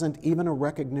is present even a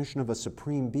recognition of a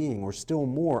supreme being, or still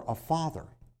more, a father.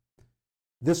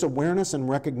 This awareness and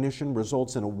recognition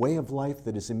results in a way of life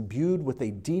that is imbued with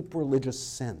a deep religious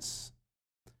sense.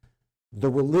 The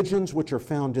religions which are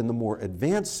found in the more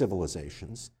advanced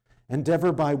civilizations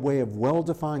endeavor by way of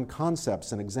well-defined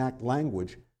concepts and exact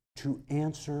language to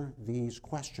answer these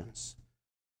questions.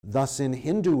 Thus, in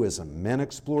Hinduism, men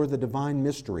explore the divine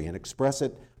mystery and express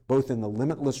it both in the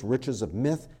limitless riches of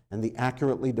myth and the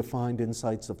accurately defined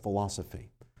insights of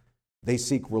philosophy. They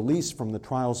seek release from the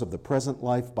trials of the present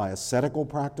life by ascetical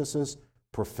practices,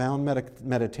 profound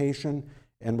meditation,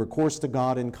 and recourse to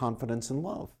God in confidence and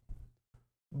love.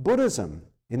 Buddhism,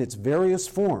 in its various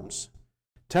forms,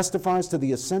 testifies to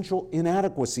the essential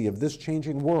inadequacy of this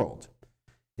changing world.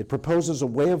 It proposes a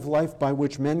way of life by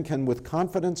which men can, with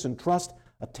confidence and trust,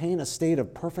 attain a state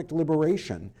of perfect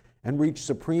liberation and reach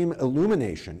supreme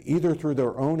illumination, either through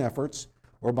their own efforts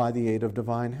or by the aid of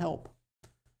divine help.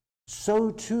 So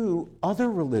too,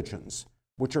 other religions,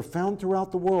 which are found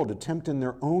throughout the world, attempt in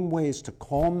their own ways to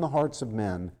calm the hearts of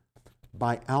men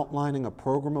by outlining a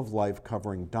program of life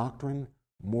covering doctrine,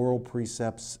 moral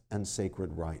precepts, and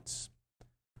sacred rites.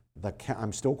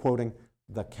 I'm still quoting,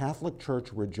 the Catholic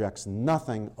Church rejects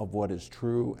nothing of what is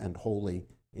true and holy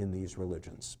in these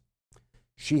religions.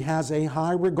 She has a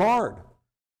high regard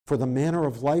for the manner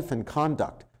of life and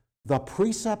conduct, the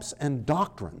precepts and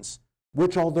doctrines,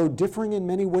 which, although differing in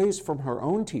many ways from her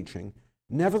own teaching,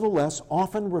 nevertheless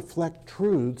often reflect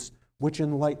truths which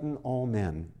enlighten all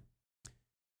men.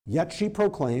 Yet she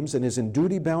proclaims, and is in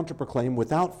duty bound to proclaim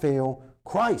without fail,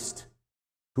 Christ,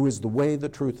 who is the way, the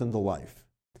truth, and the life.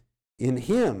 In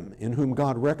him, in whom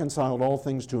God reconciled all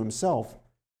things to himself,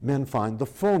 men find the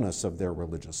fullness of their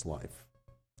religious life.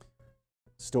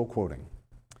 Still quoting.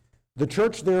 The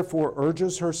Church therefore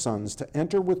urges her sons to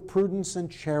enter with prudence and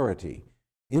charity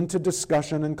into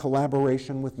discussion and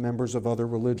collaboration with members of other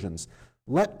religions.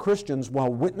 Let Christians,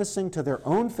 while witnessing to their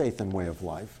own faith and way of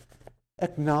life,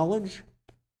 acknowledge,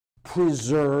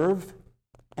 preserve,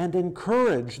 and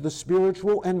encourage the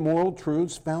spiritual and moral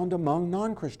truths found among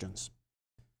non-Christians.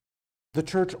 The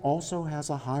Church also has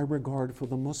a high regard for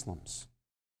the Muslims.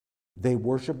 They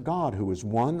worship God, who is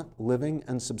one, living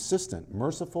and subsistent,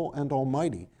 merciful and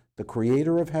almighty, the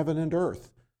creator of heaven and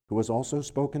earth, who has also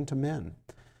spoken to men.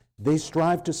 They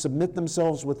strive to submit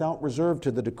themselves without reserve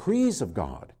to the decrees of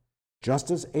God, just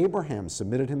as Abraham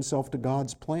submitted himself to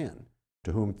God's plan,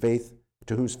 to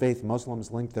whose faith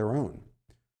Muslims link their own.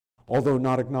 Although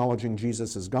not acknowledging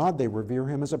Jesus as God, they revere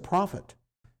him as a prophet.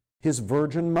 His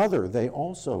virgin mother they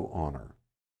also honor,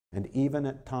 and even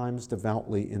at times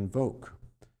devoutly invoke.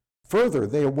 Further,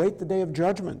 they await the day of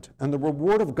judgment and the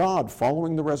reward of God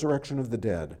following the resurrection of the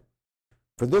dead.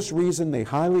 For this reason, they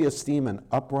highly esteem an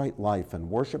upright life and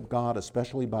worship God,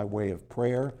 especially by way of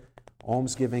prayer,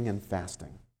 almsgiving, and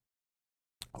fasting.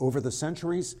 Over the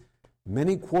centuries,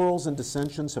 many quarrels and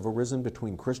dissensions have arisen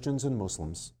between Christians and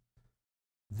Muslims.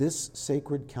 This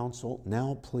sacred council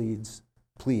now pleads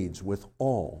with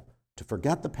all to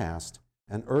forget the past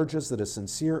and urges that a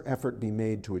sincere effort be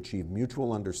made to achieve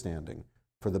mutual understanding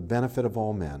for the benefit of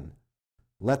all men.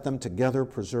 Let them together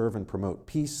preserve and promote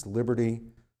peace, liberty,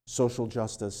 social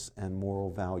justice, and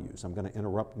moral values. I'm going to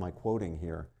interrupt my quoting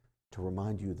here to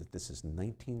remind you that this is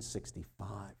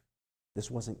 1965. This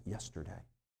wasn't yesterday.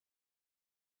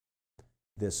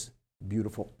 This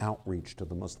beautiful outreach to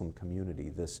the Muslim community,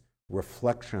 this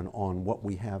reflection on what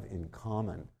we have in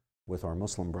common with our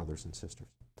Muslim brothers and sisters.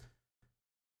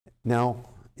 Now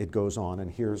it goes on, and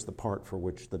here's the part for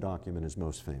which the document is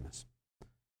most famous.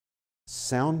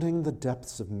 Sounding the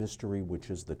depths of mystery, which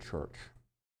is the church.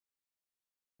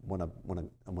 When a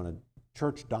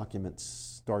church document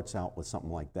starts out with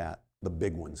something like that, the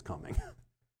big one's coming.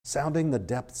 Sounding the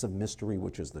depths of mystery,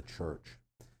 which is the church.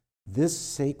 This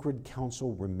sacred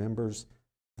council remembers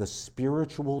the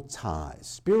spiritual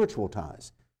ties,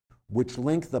 which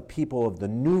link the people of the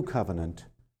new covenant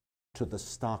to the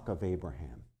stock of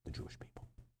Abraham, the Jewish people.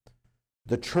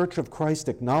 The Church of Christ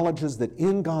acknowledges that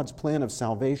in God's plan of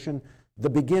salvation, the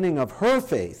beginning of her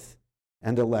faith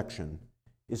and election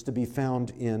is to be found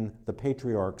in the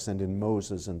patriarchs and in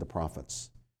Moses and the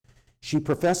prophets. She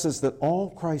professes that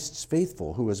all Christ's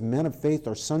faithful, who as men of faith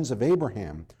are sons of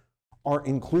Abraham, are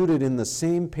included in the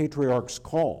same patriarch's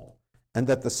call, and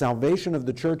that the salvation of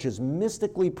the church is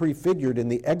mystically prefigured in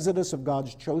the exodus of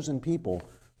God's chosen people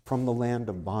from the land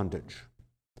of bondage.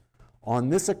 On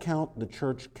this account, the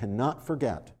church cannot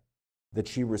forget that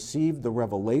she received the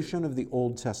revelation of the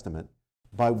Old Testament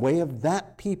by way of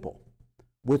that people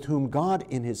with whom God,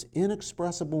 in his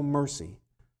inexpressible mercy,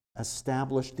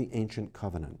 established the ancient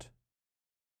covenant.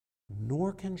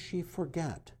 Nor can she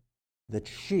forget that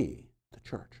she, the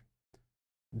church,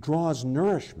 draws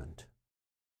nourishment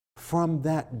from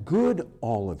that good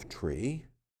olive tree,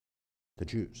 the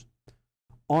Jews,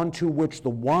 onto which the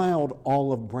wild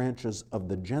olive branches of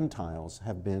the Gentiles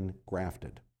have been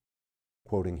grafted.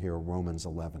 Quoting here Romans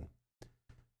 11.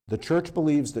 The church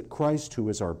believes that Christ, who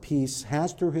is our peace,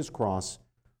 has through his cross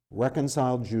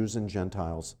reconciled Jews and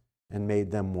Gentiles and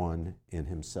made them one in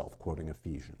himself, quoting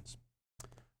Ephesians.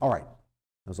 All right,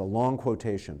 that was a long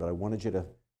quotation, but I wanted you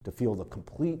to feel the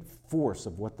complete force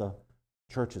of what the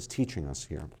church is teaching us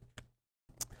here.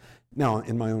 Now,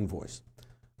 in my own voice.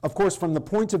 Of course, from the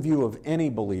point of view of any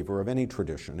believer, of any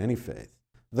tradition, any faith,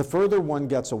 the further one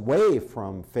gets away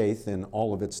from faith in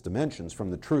all of its dimensions, from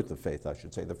the truth of faith, I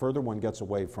should say, the further one gets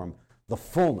away from the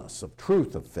fullness of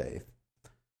truth of faith,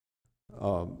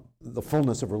 the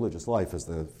fullness of religious life, as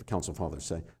the Council Fathers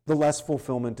say, the less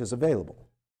fulfillment is available.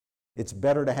 It's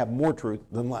better to have more truth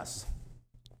than less.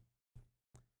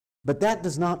 But that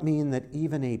does not mean that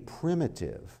even a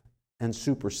primitive and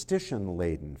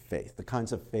superstition-laden faith, the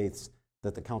kinds of faiths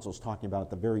that the Council is talking about at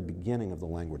the very beginning of the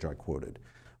language I quoted,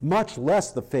 much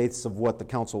less the faiths of what the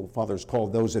Council Fathers call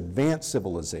those advanced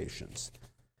civilizations,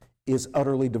 is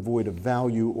utterly devoid of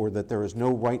value, or that there is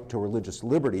no right to religious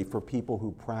liberty for people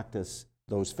who practice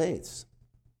those faiths.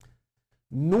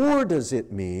 Nor does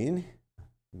it mean,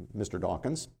 Mr.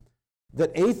 Dawkins,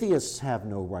 that atheists have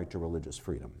no right to religious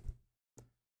freedom.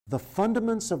 The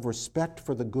fundaments of respect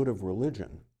for the good of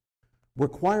religion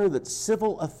require that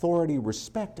civil authority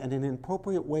respect and in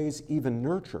appropriate ways even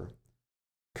nurture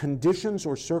conditions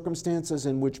or circumstances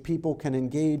in which people can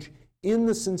engage in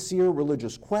the sincere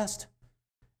religious quest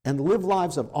and live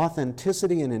lives of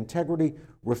authenticity and integrity,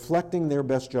 reflecting their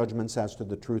best judgments as to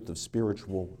the truth of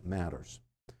spiritual matters.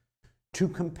 To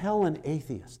compel an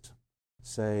atheist,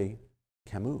 say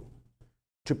Camus,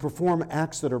 to perform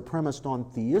acts that are premised on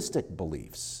theistic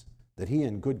beliefs that he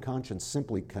in good conscience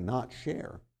simply cannot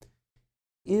share,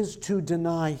 is to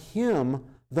deny him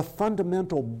the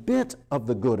fundamental bit of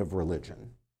the good of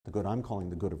religion, the good I'm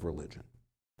calling the good of religion,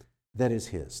 that is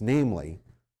his, namely,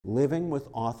 living with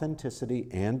authenticity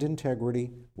and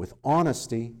integrity, with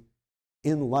honesty,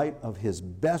 in light of his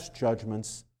best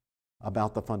judgments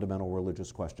about the fundamental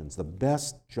religious questions, the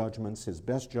best judgments, his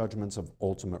best judgments of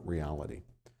ultimate reality.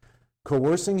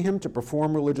 Coercing him to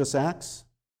perform religious acts,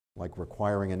 like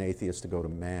requiring an atheist to go to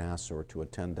Mass or to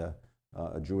attend a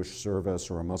Jewish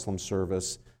service or a Muslim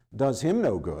service, does him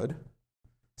no good,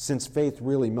 since faith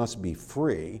really must be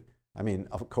free. I mean,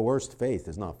 a coerced faith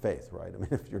is not faith, right? I mean,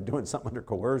 if you're doing something under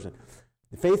coercion,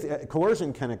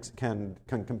 Coercion can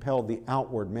compel the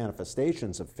outward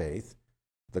manifestations of faith,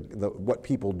 what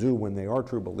people do when they are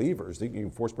true believers. You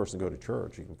can force a person to go to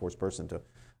church. You can force a person to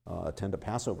attend a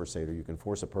Passover Seder. You can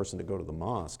force a person to go to the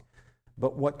mosque.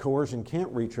 But what coercion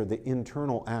can't reach are the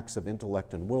internal acts of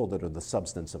intellect and will that are the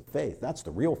substance of faith. That's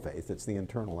the real faith. It's the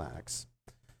internal acts.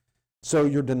 So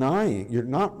you're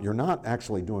not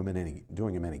actually doing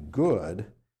him any good,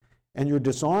 and you're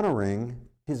dishonoring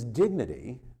his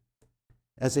dignity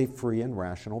as a free and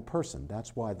rational person.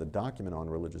 That's why the document on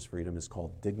religious freedom is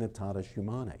called Dignitatis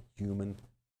Humanae, human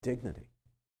dignity.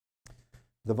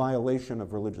 The violation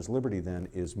of religious liberty, then,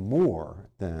 is more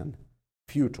than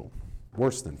futile,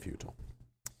 worse than futile.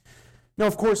 Now,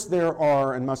 of course, there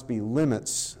are and must be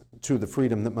limits to the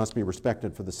freedom that must be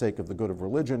respected for the sake of the good of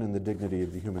religion and the dignity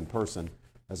of the human person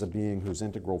as a being whose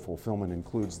integral fulfillment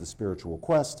includes the spiritual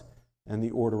quest and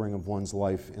the ordering of one's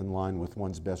life in line with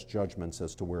one's best judgments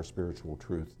as to where spiritual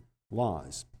truth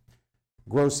lies.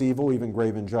 Gross evil, even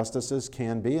grave injustices,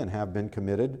 can be and have been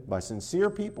committed by sincere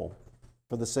people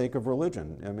for the sake of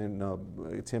religion. I mean,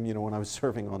 Tim, when I was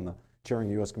serving on the chairing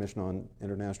the U.S. Commission on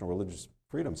International Religious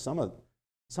Freedom, some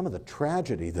of the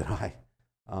tragedy that I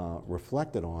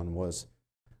reflected on was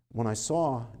when I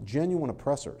saw genuine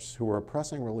oppressors who were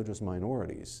oppressing religious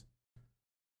minorities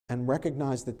and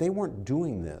recognized that they weren't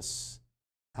doing this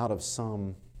out of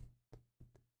some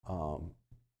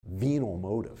venal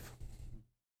motive.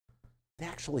 They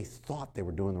actually thought they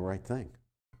were doing the right thing.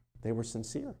 They were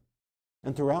sincere.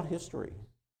 And throughout history,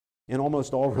 in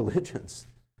almost all religions,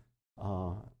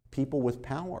 people with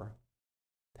power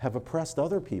have oppressed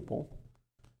other people,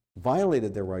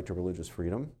 violated their right to religious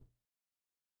freedom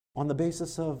on the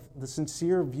basis of the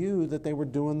sincere view that they were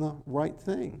doing the right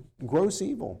thing. Gross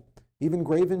evil, even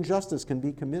grave injustice, can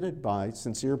be committed by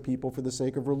sincere people for the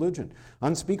sake of religion.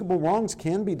 Unspeakable wrongs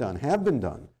can be done, have been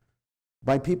done,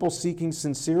 by people seeking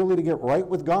sincerely to get right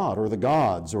with God or the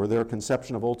gods or their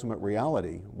conception of ultimate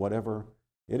reality, whatever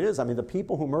it is. I mean, the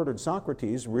people who murdered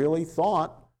Socrates really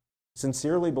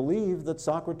sincerely believed that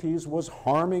Socrates was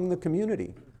harming the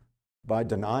community by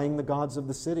denying the gods of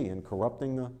the city and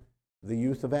corrupting the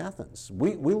youth of Athens.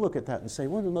 We look at that and say,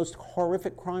 one of the most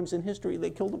horrific crimes in history,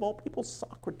 they killed of all people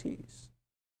Socrates.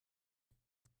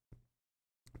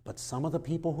 But some of the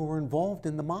people who were involved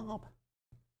in the mob,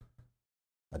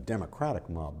 a democratic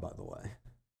mob, by the way,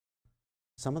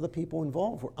 some of the people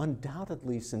involved were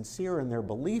undoubtedly sincere in their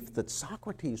belief that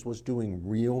Socrates was doing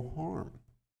real harm.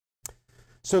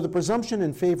 So the presumption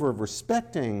in favor of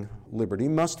respecting liberty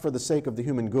must, for the sake of the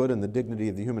human good and the dignity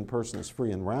of the human person as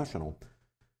free and rational,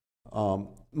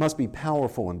 must be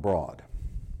powerful and broad.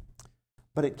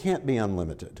 But it can't be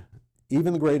unlimited.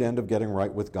 Even the great end of getting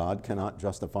right with God cannot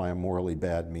justify a morally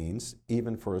bad means,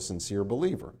 even for a sincere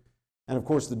believer. And of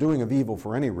course, the doing of evil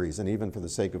for any reason, even for the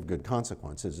sake of good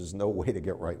consequences, is no way to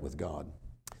get right with God.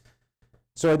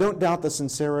 So I don't doubt the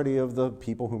sincerity of the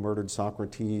people who murdered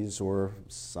Socrates or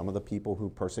some of the people who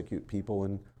persecute people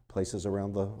in places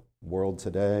around the world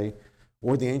today,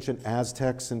 or the ancient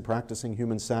Aztecs in practicing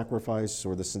human sacrifice,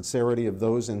 or the sincerity of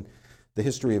those in the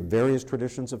history of various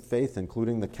traditions of faith,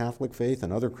 including the Catholic faith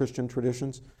and other Christian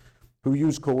traditions, who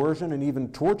use coercion and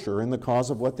even torture in the cause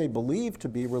of what they believe to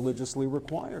be religiously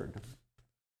required.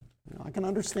 I can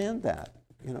understand that.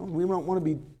 We don't want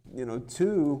to be,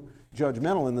 too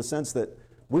judgmental in the sense that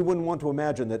we wouldn't want to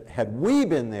imagine that had we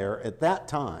been there at that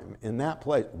time, in that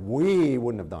place, we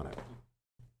wouldn't have done it.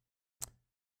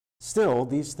 Still,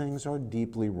 these things are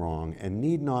deeply wrong and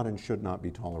need not and should not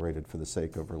be tolerated for the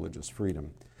sake of religious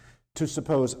freedom. To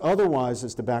suppose otherwise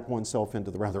is to back oneself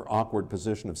into the rather awkward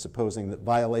position of supposing that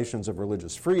violations of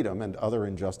religious freedom and other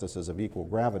injustices of equal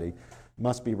gravity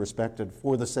must be respected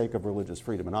for the sake of religious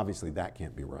freedom, and obviously that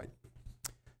can't be right.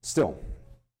 Still,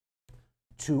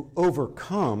 to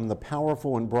overcome the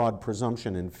powerful and broad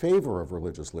presumption in favor of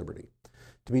religious liberty,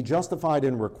 to be justified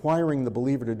in requiring the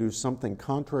believer to do something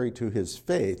contrary to his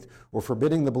faith or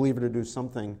forbidding the believer to do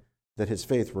something that his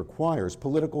faith requires,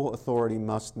 political authority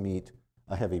must meet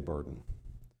a heavy burden.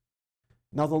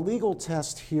 Now, the legal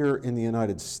test here in the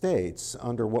United States,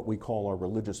 under what we call our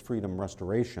Religious Freedom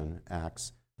Restoration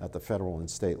Acts at the federal and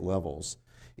state levels,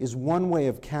 is one way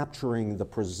of capturing the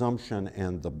presumption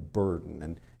and the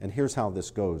burden. And here's how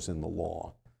this goes in the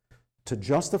law. To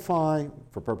justify,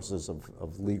 for purposes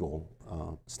of legal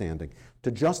standing,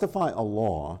 to justify a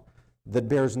law that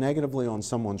bears negatively on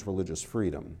someone's religious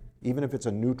freedom, even if it's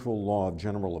a neutral law of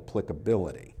general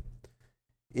applicability,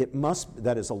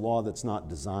 that is a law that's not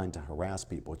designed to harass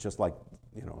people. It's just like,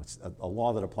 it's a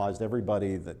law that applies to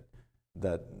everybody, that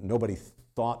that nobody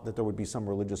thought that there would be some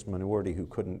religious minority who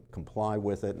couldn't comply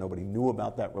with it. Nobody knew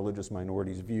about that religious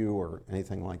minority's view or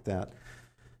anything like that.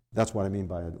 That's what I mean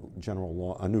by a general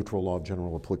law, a neutral law of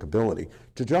general applicability.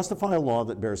 To justify a law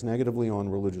that bears negatively on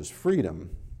religious freedom,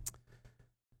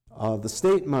 the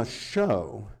state must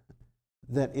show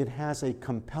that it has a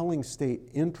compelling state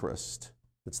interest.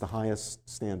 It's the highest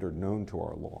standard known to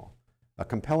our law. A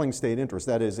compelling state interest,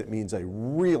 that is, it means a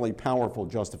really powerful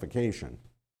justification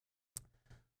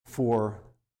for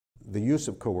the use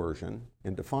of coercion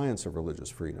in defiance of religious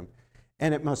freedom,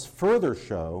 and it must further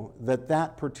show that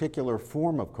that particular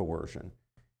form of coercion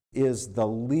is the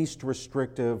least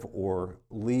restrictive or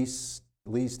least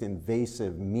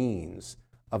invasive means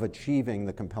of achieving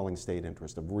the compelling state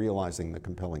interest, of realizing the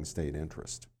compelling state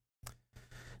interest.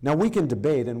 Now, we can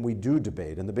debate, and we do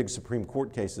debate, and the big Supreme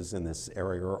Court cases in this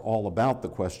area are all about the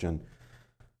question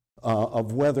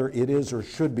of whether it is or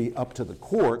should be up to the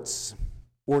courts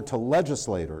or to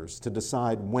legislators to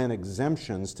decide when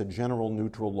exemptions to general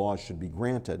neutral laws should be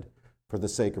granted for the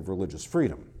sake of religious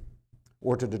freedom,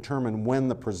 or to determine when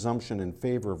the presumption in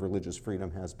favor of religious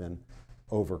freedom has been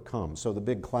overcome. So the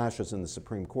big clashes in the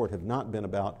Supreme Court have not been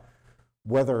about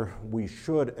whether we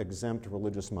should exempt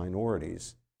religious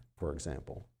minorities, for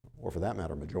example, or for that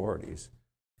matter, majorities,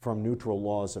 from neutral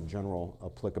laws of general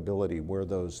applicability where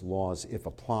those laws, if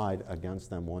applied against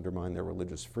them, will undermine their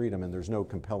religious freedom, and there's no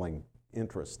compelling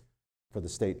interest for the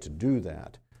state to do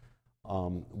that.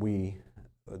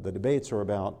 The debates are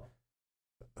about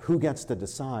who gets to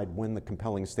decide when the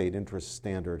compelling state interest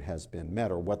standard has been met,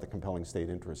 or what the compelling state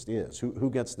interest is. Who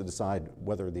gets to decide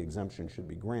whether the exemption should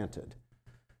be granted?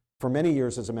 For many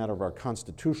years, as a matter of our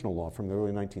constitutional law, from the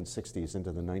early 1960s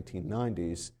into the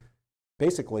 1990s,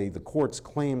 basically the courts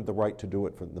claimed the right to do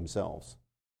it for themselves.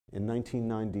 In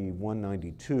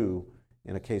 1991-92,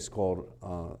 in a case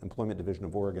called Employment Division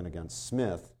of Oregon against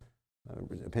Smith,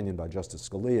 opinion by Justice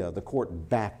Scalia, the court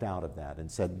backed out of that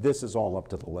and said, this is all up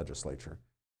to the legislature.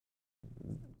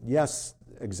 Yes,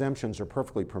 exemptions are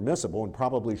perfectly permissible and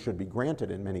probably should be granted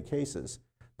in many cases,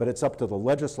 but it's up to the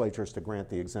legislatures to grant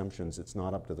the exemptions. It's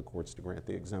not up to the courts to grant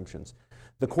the exemptions.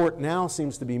 The court now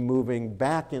seems to be moving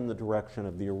back in the direction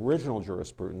of the original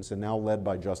jurisprudence, and now led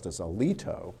by Justice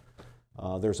Alito,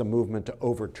 there's a movement to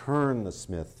overturn the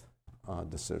Smith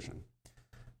decision.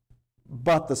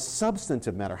 But the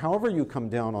substantive matter, however you come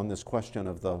down on this question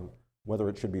of whether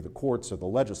it should be the courts or the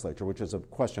legislature, which is a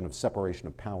question of separation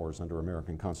of powers under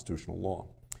American constitutional law,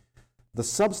 the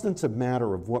substantive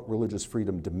matter of what religious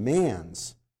freedom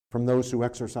demands from those who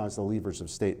exercise the levers of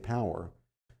state power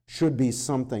should be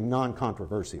something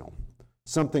non-controversial,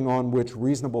 something on which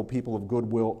reasonable people of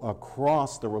goodwill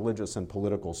across the religious and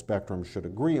political spectrum should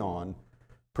agree on,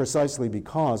 precisely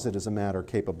because it is a matter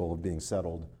capable of being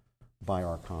settled by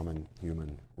our common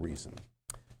human reason.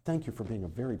 Thank you for being a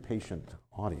very patient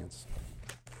audience.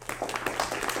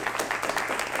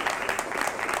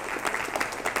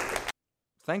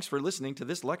 Thanks for listening to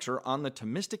this lecture on the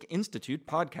Thomistic Institute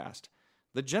podcast.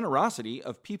 The generosity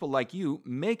of people like you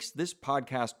makes this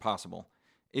podcast possible.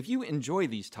 If you enjoy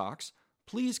these talks,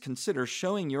 please consider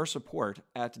showing your support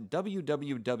at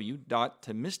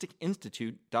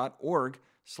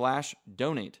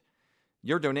www.thomisticinstitute.org/donate.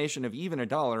 Your donation of even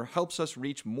 $1 helps us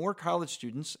reach more college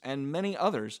students and many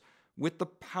others with the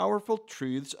powerful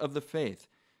truths of the faith,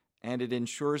 and it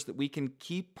ensures that we can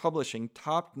keep publishing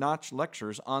top-notch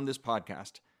lectures on this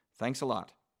podcast. Thanks a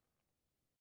lot.